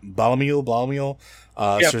 Balamiel,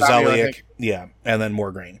 Cerzeliak, and then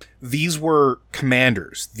Morgraine. These were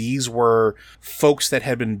commanders. These were folks that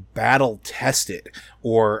had been battle-tested,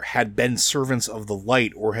 or had been servants of the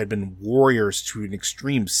light, or had been warriors to an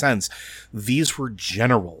extreme sense. These were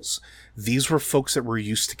generals. These were folks that were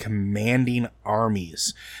used to commanding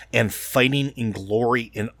armies and fighting in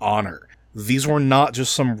glory and honor. These were not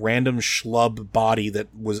just some random schlub body that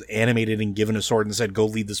was animated and given a sword and said, go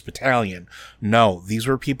lead this battalion. No, these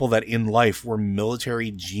were people that in life were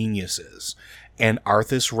military geniuses. And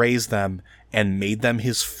Arthas raised them and made them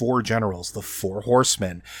his 4 generals, the 4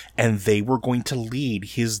 Horsemen, and they were going to lead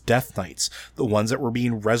his Death Knights, the ones that were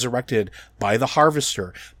being resurrected by the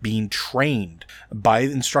Harvester, being trained by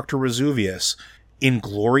Instructor Resuvius in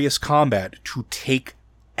glorious combat to take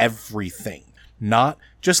everything. Not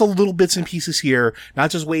just a little bits and pieces here, not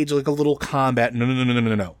just wage a little combat.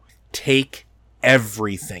 No. take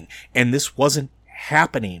everything. And this wasn't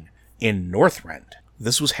happening in Northrend.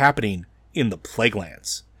 This was happening in the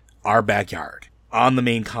Plaguelands, our backyard, on the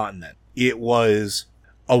main continent. It was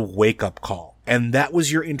a wake-up call. And that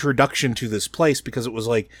was your introduction to this place, because it was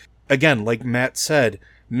like, again, like Matt said,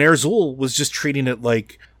 Ner'zhul was just treating it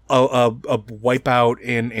like a wipeout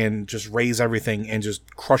and just raise everything and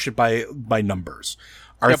just crush it by numbers.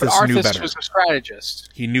 Arthas knew better. Was a strategist.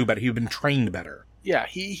 He knew better. He'd been trained better. Yeah,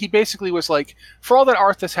 he basically was like, for all that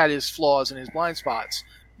Arthas had his flaws and his blind spots,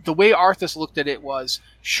 the way Arthas looked at it was,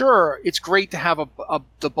 sure, it's great to have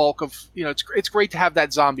the bulk of, it's great to have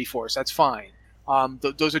that zombie force. That's fine.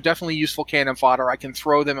 Those are definitely useful cannon fodder. I can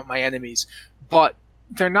throw them at my enemies, but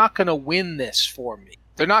they're not going to win this for me.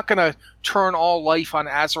 They're not going to turn all life on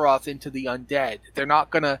Azeroth into the undead. They're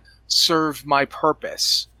not going to serve my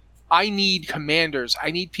purpose. I need commanders.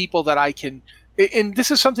 I need people that I can... And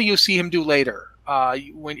this is something you'll see him do later.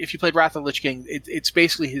 If you played Wrath of the Lich King, it's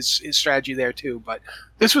basically his strategy there too. But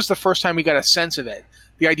this was the first time we got a sense of it.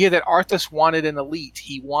 The idea that Arthas wanted an elite.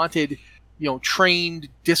 He wanted, trained,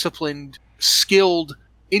 disciplined, skilled,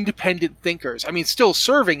 independent thinkers. I mean, still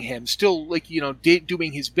serving him, still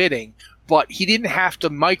doing his bidding, but he didn't have to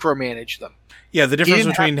micromanage them. Yeah, the difference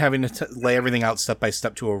between having to lay everything out step by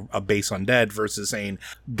step to a base undead versus saying,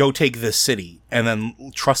 go take this city, and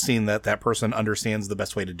then trusting that person understands the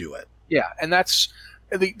best way to do it. Yeah, and that's...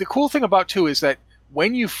 The cool thing about, too, is that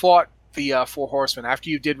when you fought the Four Horsemen, after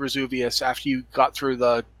you did Vesuvius, after you got through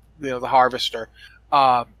the Harvester,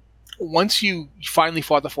 once you finally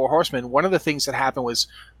fought the Four Horsemen, one of the things that happened was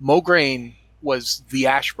Mograine was the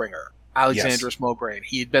Ashbringer, Alexandrus Mograine.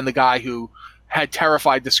 He had been the guy who had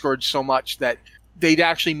terrified the Scourge so much that they'd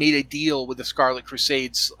actually made a deal with the Scarlet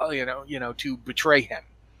Crusades, to betray him.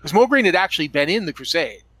 Because Mograine had actually been in the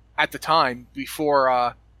Crusade at the time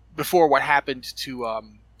before what happened to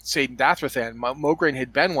Saidan Dathrathan. Mograine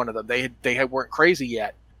had been one of them. They weren't crazy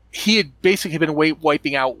yet. He had basically been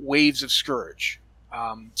wiping out waves of Scourge.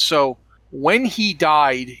 So when he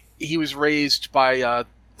died, he was raised by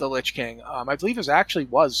the Lich King. I believe it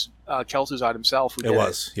was Kel'Thuzad himself who did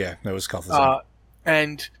it. Yeah, it was Kel'Thuzad.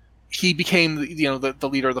 And he became the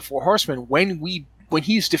leader of the Four Horsemen. When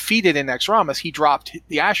he's defeated in Naxxramas, he dropped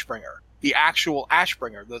the Ashbringer, the actual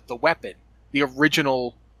Ashbringer, the weapon, the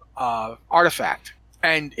original artifact,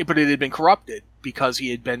 but it had been corrupted because he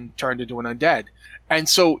had been turned into an undead. And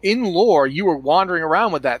so in lore, you were wandering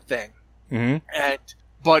around with that thing. Mm-hmm.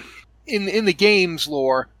 But in the game's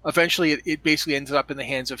lore, eventually it basically ended up in the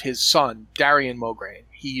hands of his son, Darion Mograine.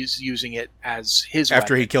 He's using it as his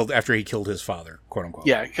after weapon. he killed his father, quote unquote.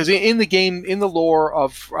 Yeah, because in the game, in the lore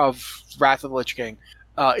of Wrath of the Lich King,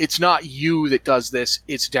 it's not you that does this;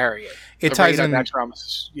 it's Darion. It ties in.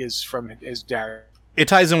 Naxxramas is Darion. It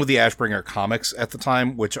ties in with the Ashbringer comics at the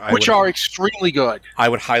time, which are extremely good. I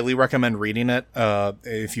would highly recommend reading it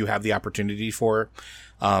if you have the opportunity for.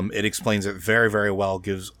 It explains it very, very well,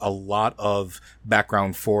 gives a lot of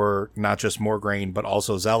background for not just Mograine, but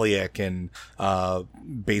also Zeliek and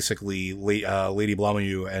basically Lady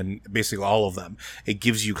Blaumeux and basically all of them. It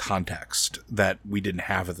gives you context that we didn't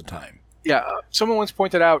have at the time. Yeah, someone once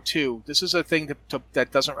pointed out, too, this is a thing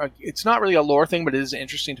that doesn't... It's not really a lore thing, but it is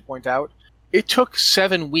interesting to point out. It took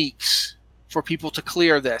 7 weeks for people to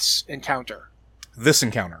clear this encounter. This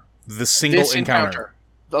encounter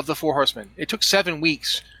of the Four Horsemen. It took 7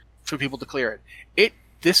 weeks for people to clear it.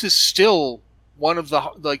 This is still one of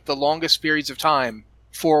the longest periods of time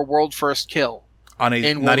for a world first kill on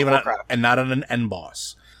not on an end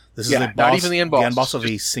boss. This is a boss, not even the end boss. The end boss of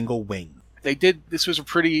a single wing. This was a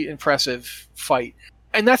pretty impressive fight.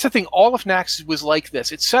 And that's the thing, all of Naxx was like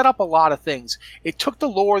this. It set up a lot of things. It took the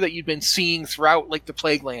lore that you'd been seeing throughout the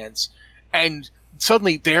Plaguelands, and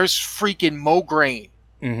suddenly there's freaking Mograine.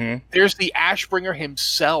 Mm-hmm. There's the Ashbringer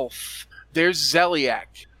himself. There's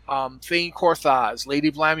Zeliek, Thane Korthas,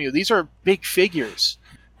 Lady Blaumeux. These are big figures.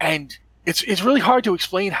 And it's really hard to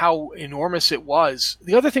explain how enormous it was.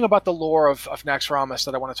 The other thing about the lore of Naxxramas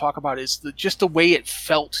that I want to talk about is just the way it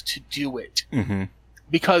felt to do it. Mm-hmm.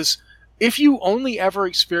 Because if you only ever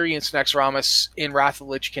experienced Naxxramas in Wrath of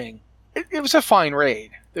the Lich King, it was a fine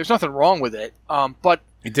raid. There's nothing wrong with it. But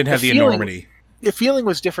it didn't have the enormity. The feeling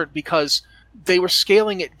was different because they were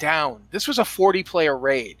scaling it down. This was a 40-player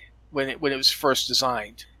raid when it was first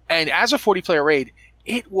designed. And as a 40-player raid,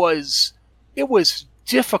 it was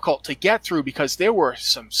difficult to get through because there were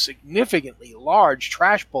some significantly large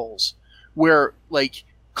trash bowls where,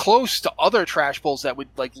 close to other trash bowls that would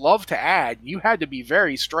love to add. You had to be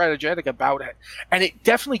very strategic about it. And it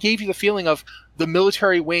definitely gave you the feeling of the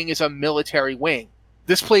military wing is a military wing.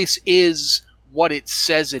 This place is what it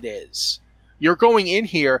says it is. You're going in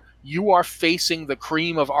here you are facing the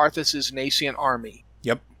cream of Arthas's nascent army.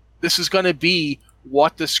 Yep. This is going to be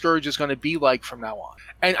what the Scourge is going to be like from now on.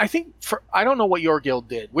 And I think, I don't know what your guild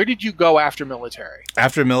did. Where did you go after military?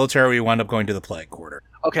 After military, we wound up going to the Plague Quarter.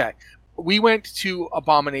 Okay. We went to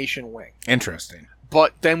Abomination Wing. Interesting.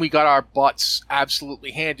 But then we got our butts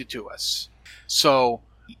absolutely handed to us. So,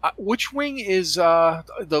 which wing is Anubricon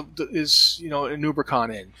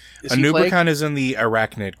in? Anubricon is in the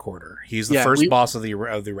Arachnid Quarter. He's the first boss of the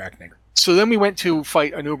Arachnid. So then we went to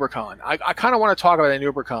fight Anubricon. I kind of want to talk about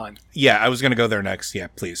Anubricon. Yeah, I was going to go there next. Yeah,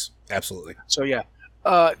 please, absolutely. So yeah,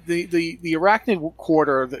 the Arachnid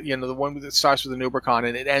Quarter, the one that starts with Anubricon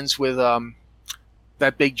and it ends with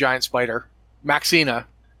that big giant spider, Maxina,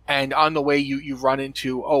 and on the way you run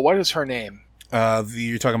into what is her name?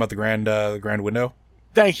 You're talking about the Grand Window.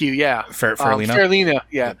 Thank you. Yeah, Fairlina. Fairlina.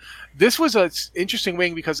 Yeah, this was an interesting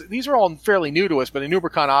wing because these are all fairly new to us, but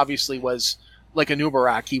Anubricon obviously was like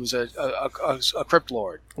Anubarak. He was a Crypt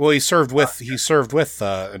Lord. Well, he served with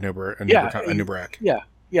Anubarak. Yeah.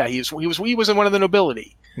 He was in one of the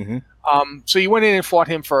nobility. Mm-hmm. So you went in and fought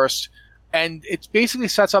him first, and it basically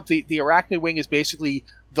sets up the Arachnid Wing is basically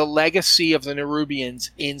the legacy of the Nerubians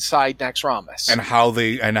inside Naxxramas, and how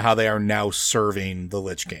they are now serving the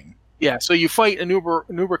Lich King. Yeah, so you fight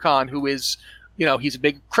Anubricon, who is, he's a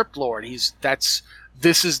big Crypt Lord. These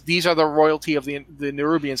are the royalty of the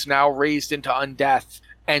Nerubians now raised into undeath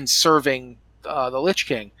and serving the Lich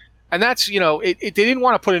King. And that's, they didn't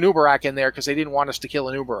want to put Anubarak in there because they didn't want us to kill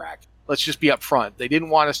Anubarak. Let's just be up front. They didn't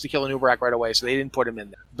want us to kill Anubarak right away, so they didn't put him in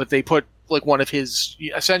there. But they put like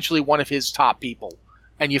essentially one of his top people,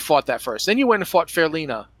 and you fought that first. Then you went and fought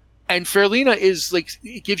Fairlina. And Fairlina is like,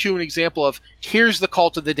 it gives you an example of, here's the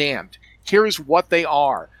Cult of the Damned. Here's what they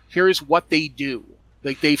are. Here's what they do.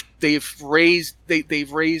 Like they've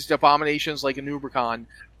raised abominations like Anubricon,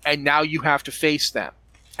 and now you have to face them.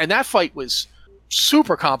 And that fight was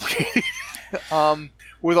super complicated.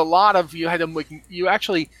 With a lot of, you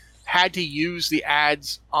actually had to use the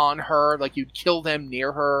ads on her, like you'd kill them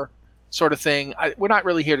near her, sort of thing. We're not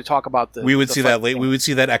really here to talk about we would see that we would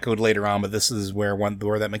see that echoed later on, but this is where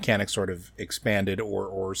that mechanic sort of expanded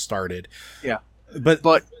or started. Yeah, but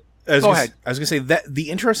go ahead. I was gonna say that the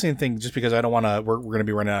interesting thing, just because I don't want to, we're gonna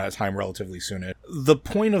be running out of time relatively soon. The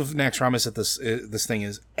point of Naxxramas at this thing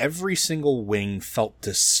is every single wing felt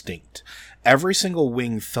distinct. Every single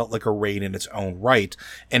wing felt like a raid in its own right,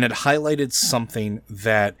 and it highlighted something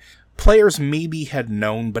that players maybe had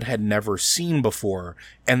known but had never seen before,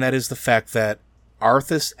 and that is the fact that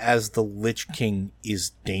Arthas as the Lich King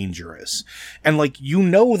is dangerous. And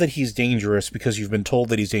that he's dangerous because you've been told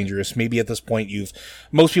that he's dangerous. Maybe at this point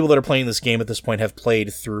most people that are playing this game at this point have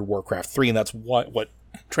played through Warcraft 3, and that's what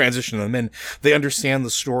transitioned them in. They understand the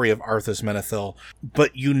story of Arthas Menethil,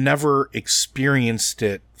 but you never experienced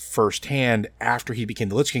it firsthand after he became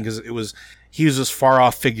the Lich King, because he was this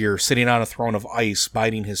far-off figure sitting on a throne of ice,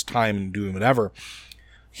 biding his time and doing whatever.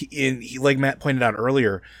 He, like Matt pointed out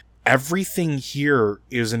earlier, everything here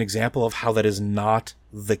is an example of how that is not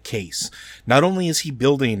the case. Not only is he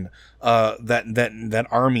building that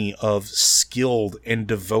army of skilled and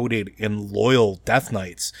devoted and loyal Death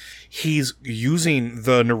Knights, he's using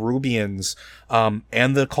the Nerubians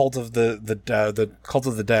and the cult of the cult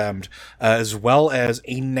of the damned, as well as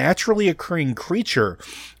a naturally occurring creature,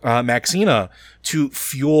 Maxina, to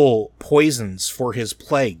fuel poisons for his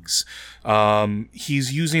plagues.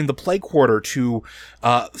 He's using the Plague Quarter to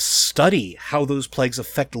study how those plagues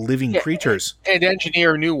affect living creatures. And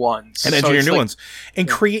engineer new ones. And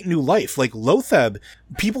create new life. Like Lotheb,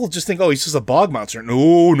 people just think, he's just a bog monster.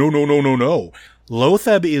 No.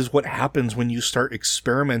 Lotheb is what happens when you start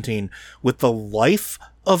experimenting with the life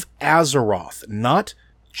of Azeroth. Not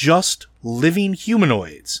just living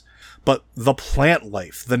humanoids, but the plant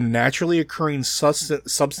life, the naturally occurring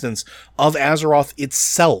substance of Azeroth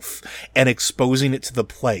itself, and exposing it to the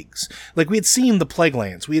plagues. Like, we had seen the Plague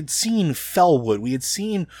Lands, we had seen Felwood, we had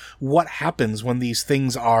seen what happens when these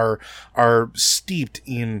things are steeped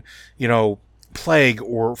in, plague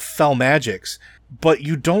or fell magics, but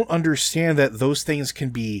you don't understand that those things can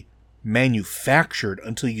be manufactured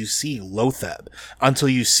until you see Lotheb, until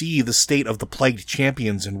you see the state of the plagued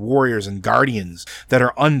champions and warriors and guardians that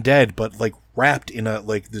are undead but wrapped in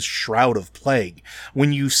this shroud of plague.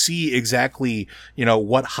 When you see exactly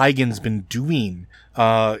what Hygen's been doing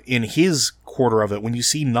in his quarter of it, when you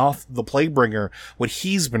see Noth the Plaguebringer, what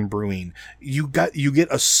he's been brewing, you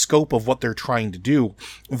get a scope of what they're trying to do.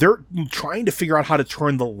 They're trying to figure out how to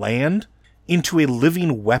turn the land into a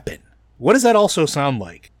living weapon. What does that also sound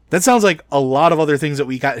like? That sounds like a lot of other things that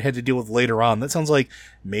we had to deal with later on. That sounds like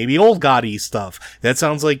maybe old god-y stuff. That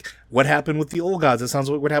sounds like what happened with the old gods. That sounds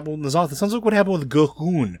like what happened with N'Zoth. That sounds like what happened with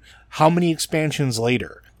Ga'Hoon. How many expansions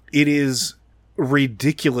later? It is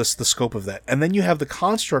ridiculous, the scope of that. And then you have the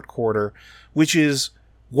Construct Quarter, which is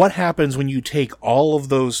what happens when you take all of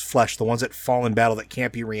those flesh, the ones that fall in battle that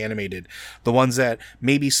can't be reanimated, the ones that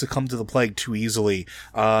maybe succumb to the plague too easily,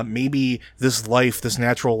 maybe this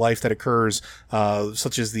natural life that occurs,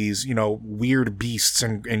 such as these, weird beasts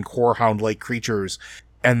and corehound-like creatures,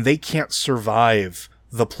 and they can't survive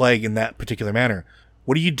the plague in that particular manner.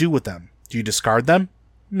 What do you do with them? Do you discard them?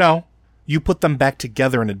 No. You put them back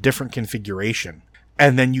together in a different configuration,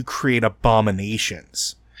 and then you create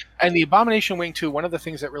abominations. And the Abomination Wing, too, one of the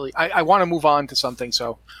things that really... I want to move on to something,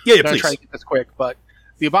 so yeah, I'm going to try to get this quick. But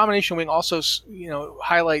the Abomination Wing also,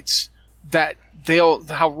 highlights that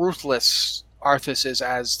how ruthless Arthas is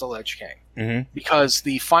as the Lich King. Mm-hmm. Because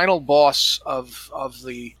the final boss of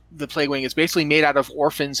the Plague Wing is basically made out of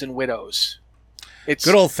orphans and widows. It's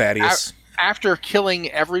good old Thaddeus. After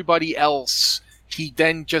killing everybody else, he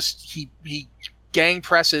then he gang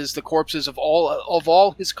presses the corpses of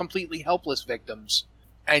all his completely helpless victims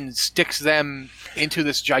and sticks them into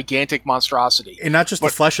this gigantic monstrosity. And not just the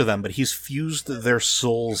flesh of them, but he's fused their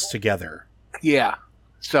souls together. Yeah.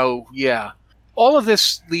 So, yeah. All of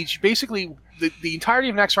this leads, basically, the entirety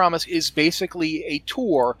of Naxxramas is basically a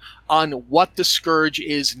tour on what the Scourge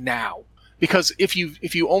is now. Because if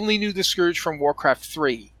you only knew the Scourge from Warcraft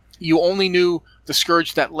 3, you only knew the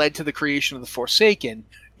Scourge that led to the creation of the Forsaken.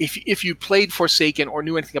 If you played Forsaken or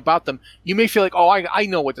knew anything about them, you may feel like, oh, I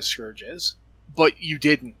know what the Scourge is. But you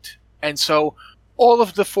didn't. And so all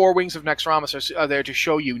of the four wings of Naxxramas are there to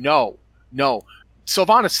show you, no.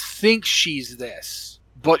 Sylvanas thinks she's this,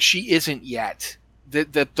 but she isn't yet.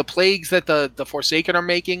 The plagues that the Forsaken are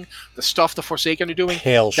making, the stuff the Forsaken are doing...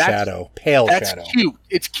 Pale shadow. That's cute.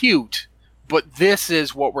 It's cute. But this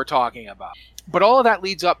is what we're talking about. But all of that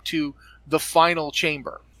leads up to the final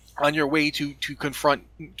chamber on your way to confront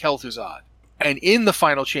Kel'Thuzad. And in the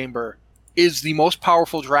final chamber is the most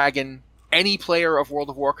powerful dragon any player of World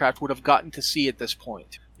of Warcraft would have gotten to see at this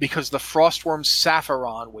point, because the Frostworm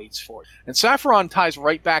Sapphiron waits for it. And Sapphiron ties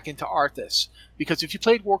right back into Arthas, because if you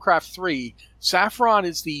played Warcraft 3, Sapphiron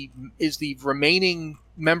is the remaining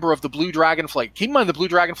member of the Blue Dragonflight. Keep in mind, the Blue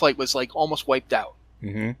Dragonflight was like almost wiped out.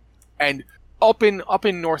 Mm-hmm. And up in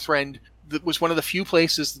Northrend, that was one of the few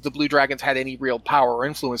places that the Blue Dragons had any real power or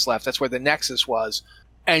influence left. That's where the Nexus was.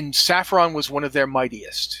 And Sapphiron was one of their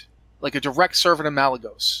mightiest, like a direct servant of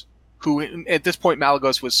Malygos, who at this point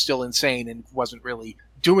Malygos was still insane and wasn't really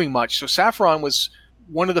doing much. So Sapphiron was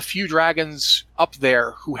one of the few dragons up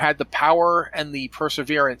there who had the power and the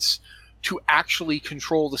perseverance to actually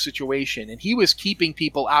control the situation. And he was keeping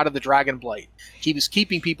people out of the Dragonblight. He was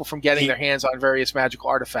keeping people from getting their hands on various magical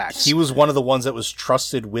artifacts. He was one of the ones that was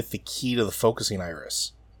trusted with the key to the focusing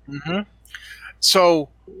iris. Mm-hmm. So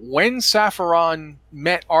when Sapphiron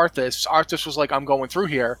met Arthas, Arthas was like, I'm going through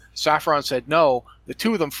here. Sapphiron said no. The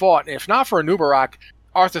two of them fought, and if not for Anub'arak,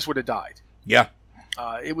 Arthas would have died. Yeah.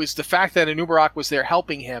 It was the fact that Anub'arak was there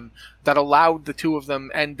helping him that allowed the two of them,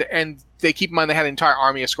 and they keep in mind they had an entire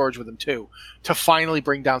army of Scourge with them too, to finally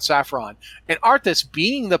bring down Sapphiron. And Arthas,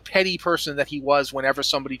 being the petty person that he was whenever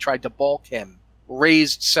somebody tried to balk him,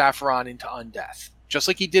 raised Sapphiron into undeath, just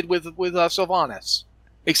like he did with Sylvanas.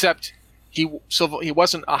 Except he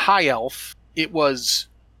wasn't a high elf, it was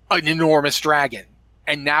an enormous dragon.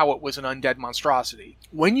 And now it was an undead monstrosity.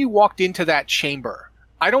 When you walked into that chamber,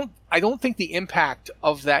 I don't think the impact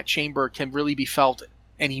of that chamber can really be felt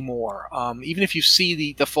anymore. Even if you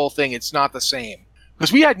see the full thing, it's not the same.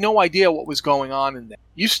 Because we had no idea what was going on in there.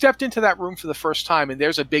 You stepped into that room for the first time, and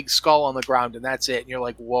there's a big skull on the ground, and that's it. And you're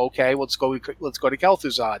like, "Whoa, okay, let's go to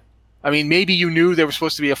Kel'Thuzad." I mean, maybe you knew there was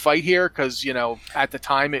supposed to be a fight here because at the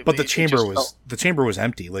time. But the chamber was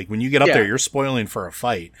empty. Like when you get up there, you're spoiling for a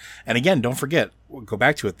fight. And again, don't forget, go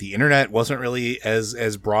back to it. The internet wasn't really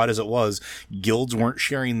as broad as it was. Guilds weren't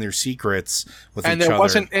sharing their secrets with each other. And there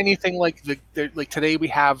wasn't anything like like today. We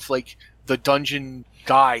have like the dungeon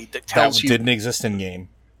guide that tells you didn't exist in game.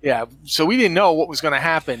 Yeah, so we didn't know what was going to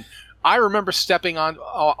happen. I remember stepping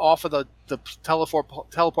off of the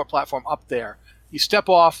teleport platform up there. You step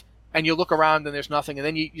off. And you look around and there's nothing. And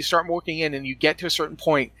then you start walking in and you get to a certain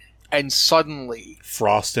point and suddenly...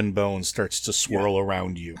 Frost and Bone starts to swirl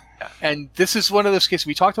around you. And this is one of those cases.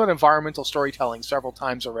 We talked about environmental storytelling several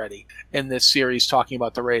times already in this series talking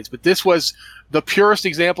about the raids. But this was the purest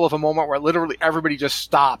example of a moment where literally everybody just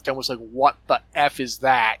stopped and was like, what the F is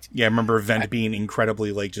that? Yeah, I remember Vent being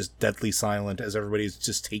incredibly, just deathly silent as everybody's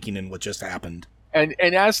just taking in what just happened. And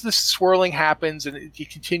as the swirling happens and it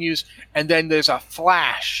continues, and then there's a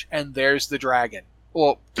flash, and there's the dragon.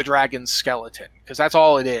 Well, the dragon's skeleton, because that's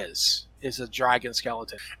all it is a dragon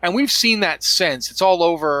skeleton. And we've seen that since. It's all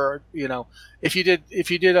over, if you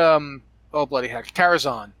did oh bloody heck,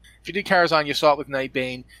 Karazhan. If you did Karazhan, you saw it with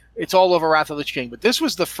Nightbane. It's all over Wrath of the Lich King. But this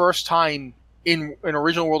was the first time in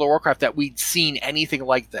original World of Warcraft that we'd seen anything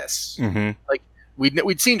like this. Mm-hmm. Like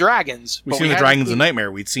we'd seen dragons. We've seen the dragons in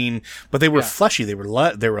Nightmare. We'd seen, but they were fleshy. They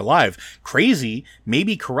were alive, crazy,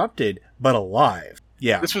 maybe corrupted, but alive.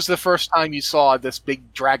 Yeah. This was the first time you saw this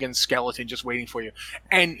big dragon skeleton just waiting for you.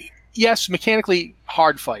 And yes, mechanically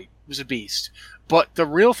hard fight. It was a beast. But the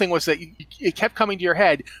real thing was that it kept coming to your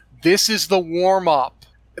head. This is the warm up.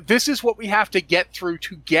 This is what we have to get through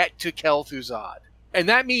to get to Kel'Thuzad. And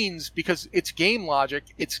that means, because it's game logic,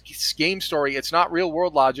 it's game story, it's not real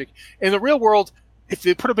world logic. In the real world, if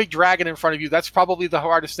they put a big dragon in front of you, that's probably the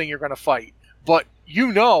hardest thing you're going to fight. But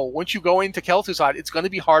once you go into Kel'Thuzad, it's going to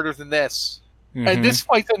be harder than this. Mm-hmm. And this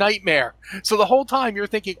fight's a nightmare. So the whole time you're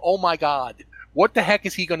thinking, oh my god, what the heck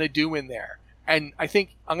is he going to do in there? And I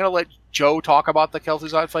think I'm going to let Joe talk about the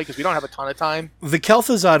Kel'Thuzad fight because we don't have a ton of time. The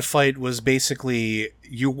Kel'Thuzad fight was basically,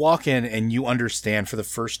 you walk in and you understand for the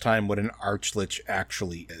first time what an Archlich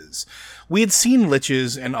actually is. We had seen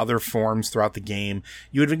liches in other forms throughout the game.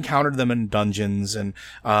 You had encountered them in dungeons and,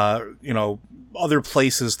 other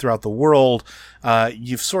places throughout the world.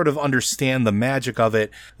 You sort of understand the magic of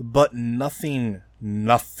it, but nothing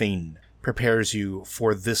prepares you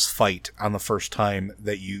for this fight on the first time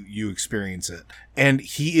that you experience it. And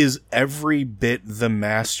he is every bit the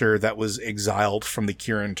master that was exiled from the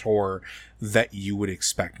Kirin Tor that you would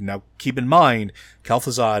expect. Now, keep in mind,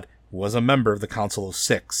 Kel'Thuzad was a member of the Council of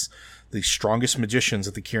Six, the strongest magicians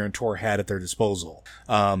that the Kirin Tor had at their disposal.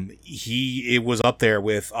 It was up there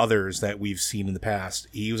with others that we've seen in the past.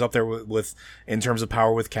 He was up there with in terms of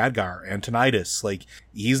power with Khadgar and Tinnitus. Like,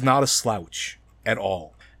 he's not a slouch at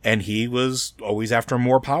all. And he was always after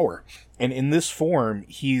more power. And in this form,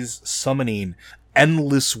 he's summoning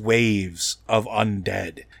endless waves of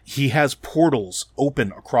undead. He has portals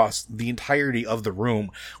open across the entirety of the room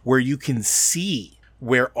where you can see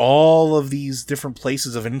where all of these different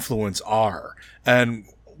places of influence are. And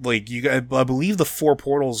I believe the 4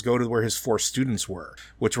 portals go to where his 4 students were,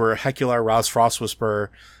 which were Hecular, Raz Frostwhisper,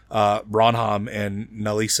 Bronham, and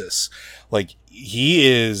Nalesis.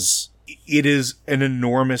 It is an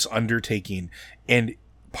enormous undertaking. And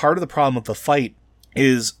part of the problem with the fight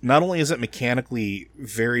is not only is it mechanically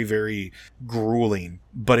very, very grueling,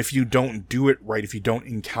 but if you don't do it right, if you don't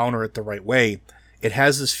encounter it the right way, it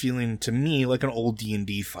has this feeling to me like an old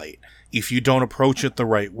D&D fight. If you don't approach it the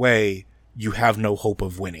right way, you have no hope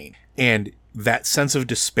of winning. And that sense of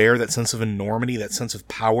despair, that sense of enormity, that sense of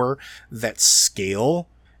power, that scale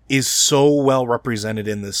is so well represented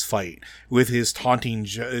in this fight with his taunting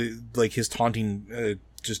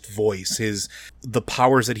just voice, the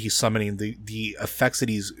powers that he's summoning, the effects that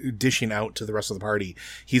he's dishing out to the rest of the party.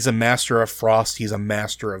 He's a master of frost. He's a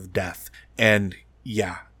master of death. And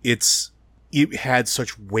yeah, it had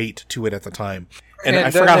such weight to it at the time. And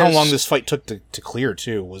I forgot how long this fight took to clear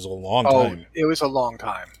too. It was a long time. It was a long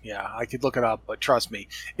time. Yeah, I could look it up, but trust me,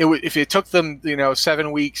 if it took them,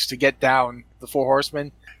 7 weeks to get down the 4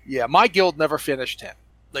 horsemen, yeah, my guild never finished him.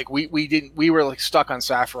 We were stuck on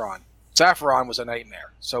Sapphiron. Sapphiron was a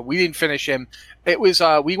nightmare, so we didn't finish him. It was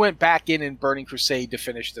we went back in Burning Crusade to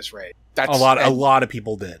finish this raid. A lot of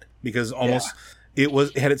people did, because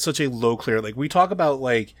it had such a low clear. We talk about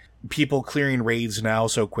people clearing raids now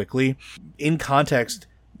so quickly. In context,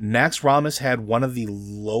 Naxxramas had one of the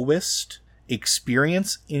lowest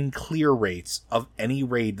experience in clear rates of any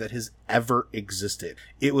raid that has ever existed.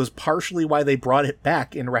 It was partially why they brought it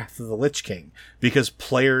back in Wrath of the Lich King, because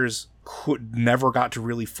players never got to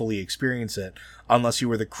really fully experience it unless you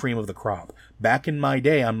were the cream of the crop. Back in my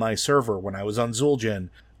day on my server, when I was on Zul'jin,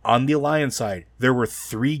 on the Alliance side, there were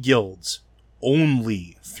 3 guilds,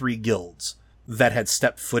 only 3 guilds, that had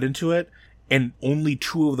stepped foot into it, and only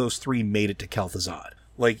 2 of those 3 made it to Kel'Thuzad.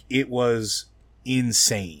 It was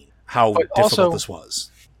insane how difficult this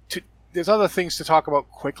was. There's other things to talk about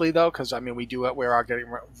quickly, though, because, we we are getting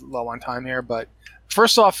low on time here, but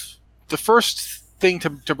first off, the first thing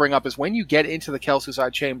to bring up is when you get into the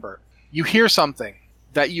Kel'Thuzad chamber, you hear something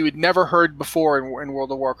that you had never heard before in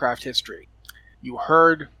World of Warcraft history. You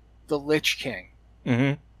heard the Lich King.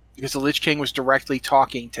 Mm-hmm. Because the Lich King was directly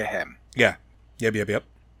talking to him. Yeah. Yep.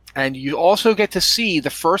 And you also get to see the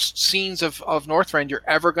first scenes of Northrend you're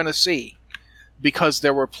ever going to see, because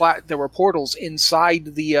there were portals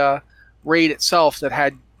inside the raid itself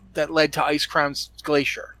that led to Icecrown's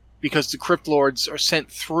Glacier, because the Crypt Lords are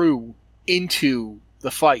sent through into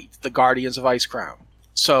the fight, the Guardians of Icecrown.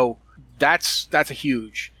 So that's a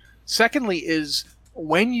huge. Secondly is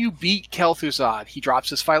when you beat Kel'Thuzad, he drops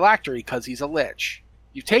his phylactery because he's a lich.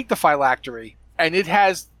 You take the phylactery, and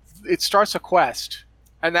it starts a quest.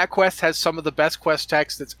 And that quest has some of the best quest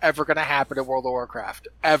text that's ever going to happen in World of Warcraft.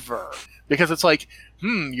 Ever. Because it's like,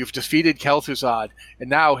 you've defeated Kel'Thuzad, and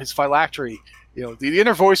now his phylactery, the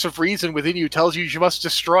inner voice of reason within you tells you must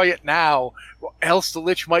destroy it now, else the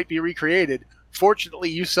Lich might be recreated. Fortunately,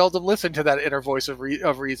 you seldom listen to that inner voice of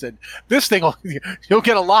reason. This thing, you'll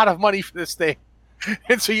get a lot of money for this thing.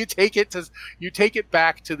 And so you take it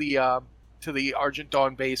back to the Argent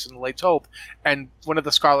Dawn base in Late Hope, and one of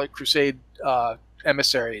the Scarlet Crusade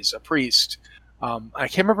emissaries, a priest. I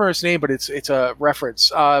can't remember his name, but it's a reference.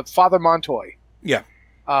 Father Montoy. Yeah.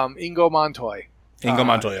 Ingo Montoy. Ingo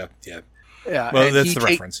Montoya. Yeah. Yeah. Well, that's the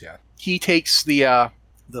reference. Yeah. He takes the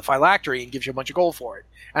phylactery and gives you a bunch of gold for it.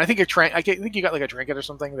 And I think I think you got like a trinket or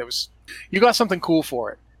something. You got something cool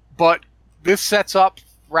for it. But this sets up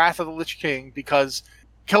Wrath of the Lich King because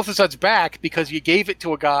Kel'Thuzad's back because you gave it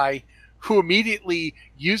to a guy who immediately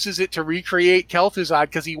uses it to recreate Kel'Thuzad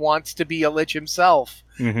because he wants to be a Lich himself.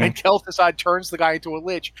 Mm-hmm. And Kel'Thuzad turns the guy into a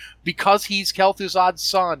Lich because he's Kel'Thuzad's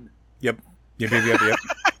son. Yep.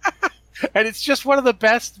 And it's just one of the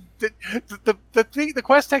best. The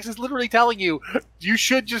quest text is literally telling you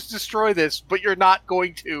should just destroy this, but you're not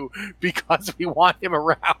going to because we want him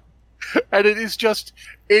around. And it is just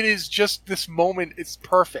this moment. It's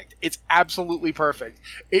perfect. It's absolutely perfect.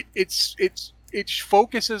 It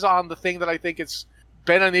focuses on the thing that I think it's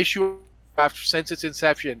been an issue since its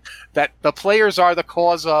inception, that the players are the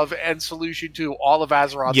cause of and solution to all of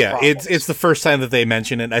Azeroth's problems. It's the first time that they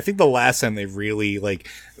mention it. I think the last time they really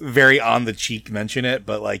very on the cheek mention it,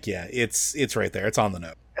 but it's right there. It's on the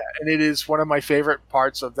note. And it is one of my favorite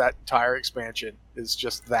parts of that entire expansion is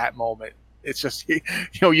just that moment. It's just,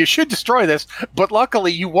 you should destroy this, but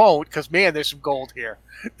luckily you won't because, man, there's some gold here.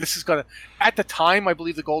 This is going to... At the time, I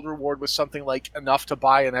believe the gold reward was something like enough to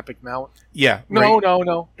buy an epic mount. Yeah.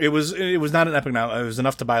 No. It was not an epic mount. It was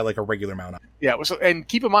enough to buy like a regular mount. Yeah, it was, and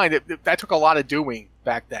keep in mind, that took a lot of doing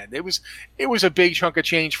back then. It was a big chunk of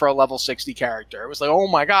change for a level 60 character. It was like, oh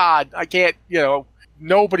my god, I can't,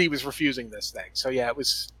 nobody was refusing this thing. So yeah, it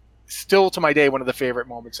was... still to my day one of the favorite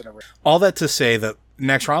moments in a ring. All that to say that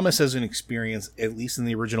Naxxramas as an experience, at least in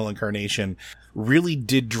the original incarnation, really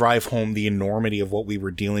did drive home the enormity of what we were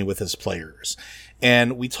dealing with as players.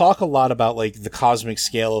 And we talk a lot about the cosmic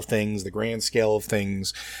scale of things, the grand scale of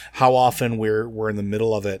things, how often we're in the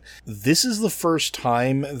middle of it. This is the first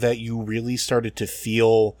time that you really started to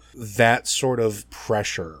feel that sort of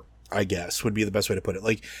pressure, I guess, would be the best way to put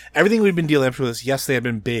it. Everything we've been dealing with this, yes, they had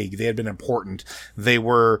been big, they had been important, they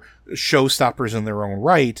were showstoppers in their own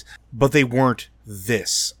right, but they weren't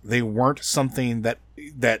this. They weren't something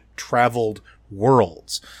that traveled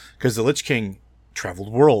worlds. Because the Lich King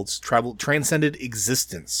traveled worlds, transcended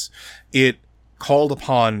existence. It called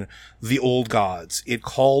upon the old gods. It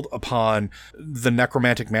called upon the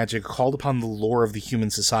necromantic magic, called upon the lore of the human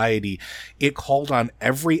society. It called on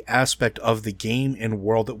every aspect of the game and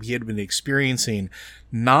world that we had been experiencing,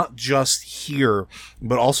 not just here,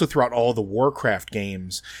 but also throughout all the Warcraft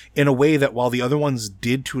games, in a way that while the other ones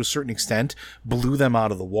did to a certain extent, blew them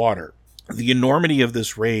out of the water. The enormity of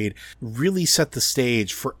this raid really set the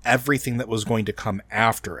stage for everything that was going to come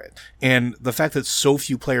after it. And the fact that so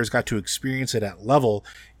few players got to experience it at level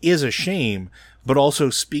is a shame, but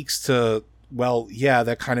also speaks to, well, yeah,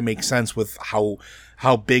 that kind of makes sense with how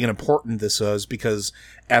big and important this is, because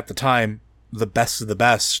at the time, the best of the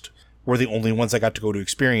best were the only ones that got to go to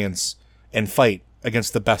experience and fight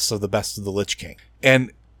against the best of the Lich King.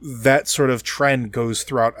 And that sort of trend goes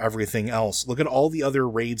throughout everything else. Look at all the other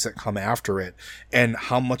raids that come after it and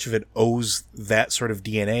how much of it owes that sort of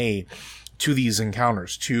DNA to these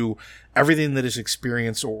encounters, to everything that is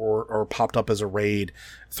experienced or popped up as a raid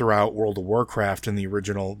throughout World of Warcraft in the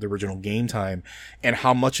original game time, and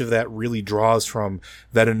how much of that really draws from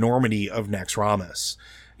that enormity of Naxxramas.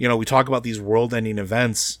 We talk about these world-ending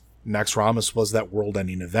events. Naxxramas was that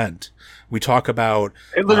world-ending event. We talk about...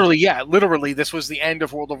 Literally, this was the end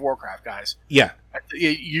of World of Warcraft, guys. Yeah.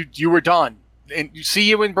 You were done. And you see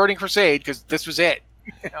you in Burning Crusade, because this was it.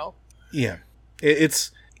 Yeah.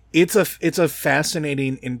 It's a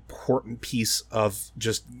fascinating, important piece of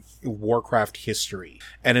just Warcraft history.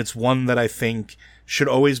 And it's one that I think should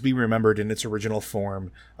always be remembered in its original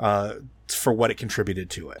form, for what it contributed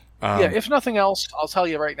to it. If nothing else, I'll tell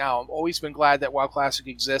you right now, I've always been glad that WoW Classic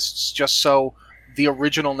exists just so the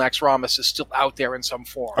original Naxxramas is still out there in some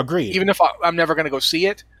form. Agreed. Even if I'm never going to go see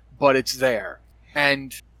it, but it's there.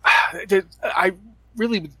 And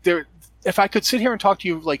if I could sit here and talk to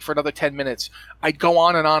you like for another 10 minutes, I'd go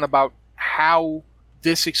on and on about how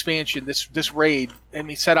this expansion, this raid, and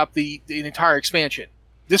we set up the entire expansion.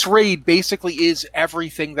 This raid basically is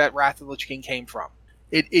everything that Wrath of the Lich King came from.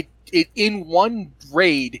 It in one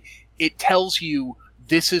raid, it tells you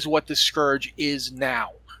this is what the Scourge is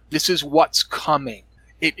now. This is what's coming.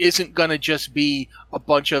 It isn't going to just be a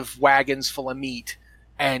bunch of wagons full of meat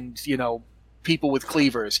and, you know, people with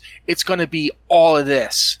cleavers. It's going to be all of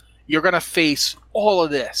this. You're going to face all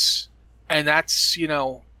of this. And that's, you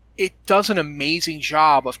know, it does an amazing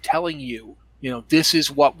job of telling you, you know, this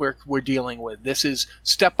is what we're dealing with. This is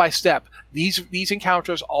step by step. These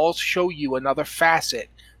encounters all show you another facet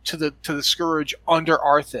to the Scourge under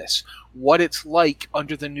Arthas, what it's like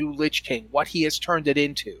under the new Lich King, what he has turned it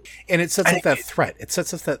into. And it sets up that threat. It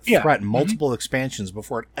sets up that threat in multiple expansions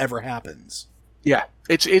before it ever happens. Yeah,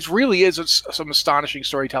 it really is some astonishing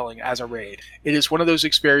storytelling as a raid. It is one of those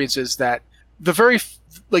experiences that the very,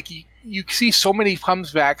 like, you see so many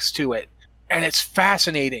comebacks to it, and it's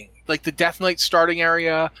fascinating. Like the Death Knight starting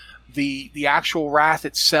area, the actual Wrath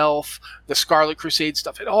itself, the Scarlet Crusade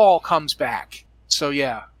stuff, it all comes back. So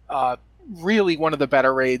yeah, really one of the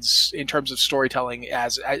better raids in terms of storytelling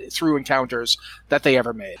as through encounters that they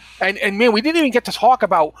ever made. And man, we didn't even get to talk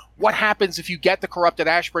about what happens if you get the corrupted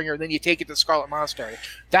Ashbringer and then you take it to Scarlet Monastery.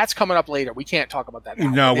 That's coming up later. We can't talk about that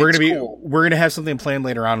now. No, we're gonna have something planned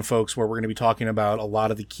later on, folks, where we're gonna be talking about a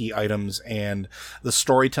lot of the key items and the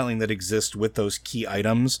storytelling that exists with those key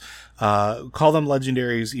items. Call them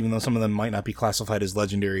legendaries, even though some of them might not be classified as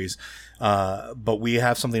legendaries. But we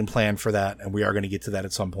have something planned for that, and we are going to get to that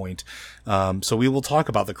at some point. So we will talk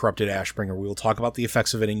about the corrupted Ashbringer. We will talk about the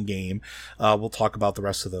effects of it in game. We'll talk about the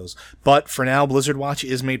rest of those. But for now, Blizzard Watch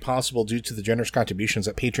is made possible due to the generous contributions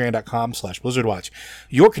at patreon.com/BlizzardWatch.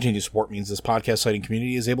 Your continued support means this podcast site and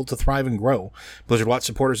community is able to thrive and grow. Blizzard Watch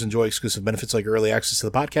supporters enjoy exclusive benefits like early access to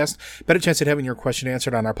the podcast, better chance at having your question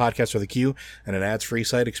answered on our podcast or the queue, and an ads-free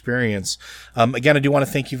site experience. Again, I do want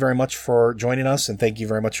to thank you very much for joining us, and thank you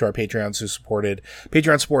very much to our Patreon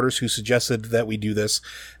supporters who suggested that we do this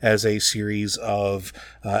as a series of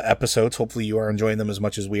episodes. Hopefully you are enjoying them as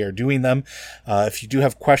much as we are doing them. If you do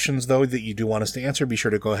have questions, though, that you do want us to answer, be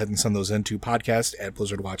sure to go ahead and send those into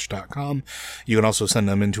podcast@blizzardwatch.com. You can also send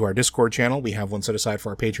them into our Discord channel. We have one set aside for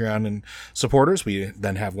our Patreon and supporters. We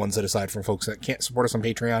then have one set aside for folks that can't support us on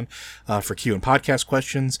Patreon for Q and podcast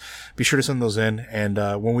questions. Be sure to send those in, and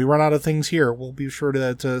when we run out of things here, we'll be sure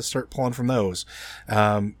to start pulling from those.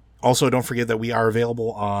 Also, don't forget that we are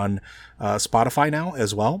available on Spotify now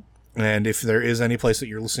as well. And if there is any place that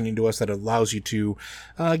you're listening to us that allows you to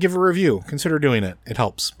give a review, consider doing it. It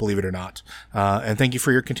helps, believe it or not. And thank you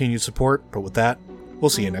for your continued support. But with that, we'll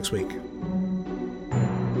see you next week.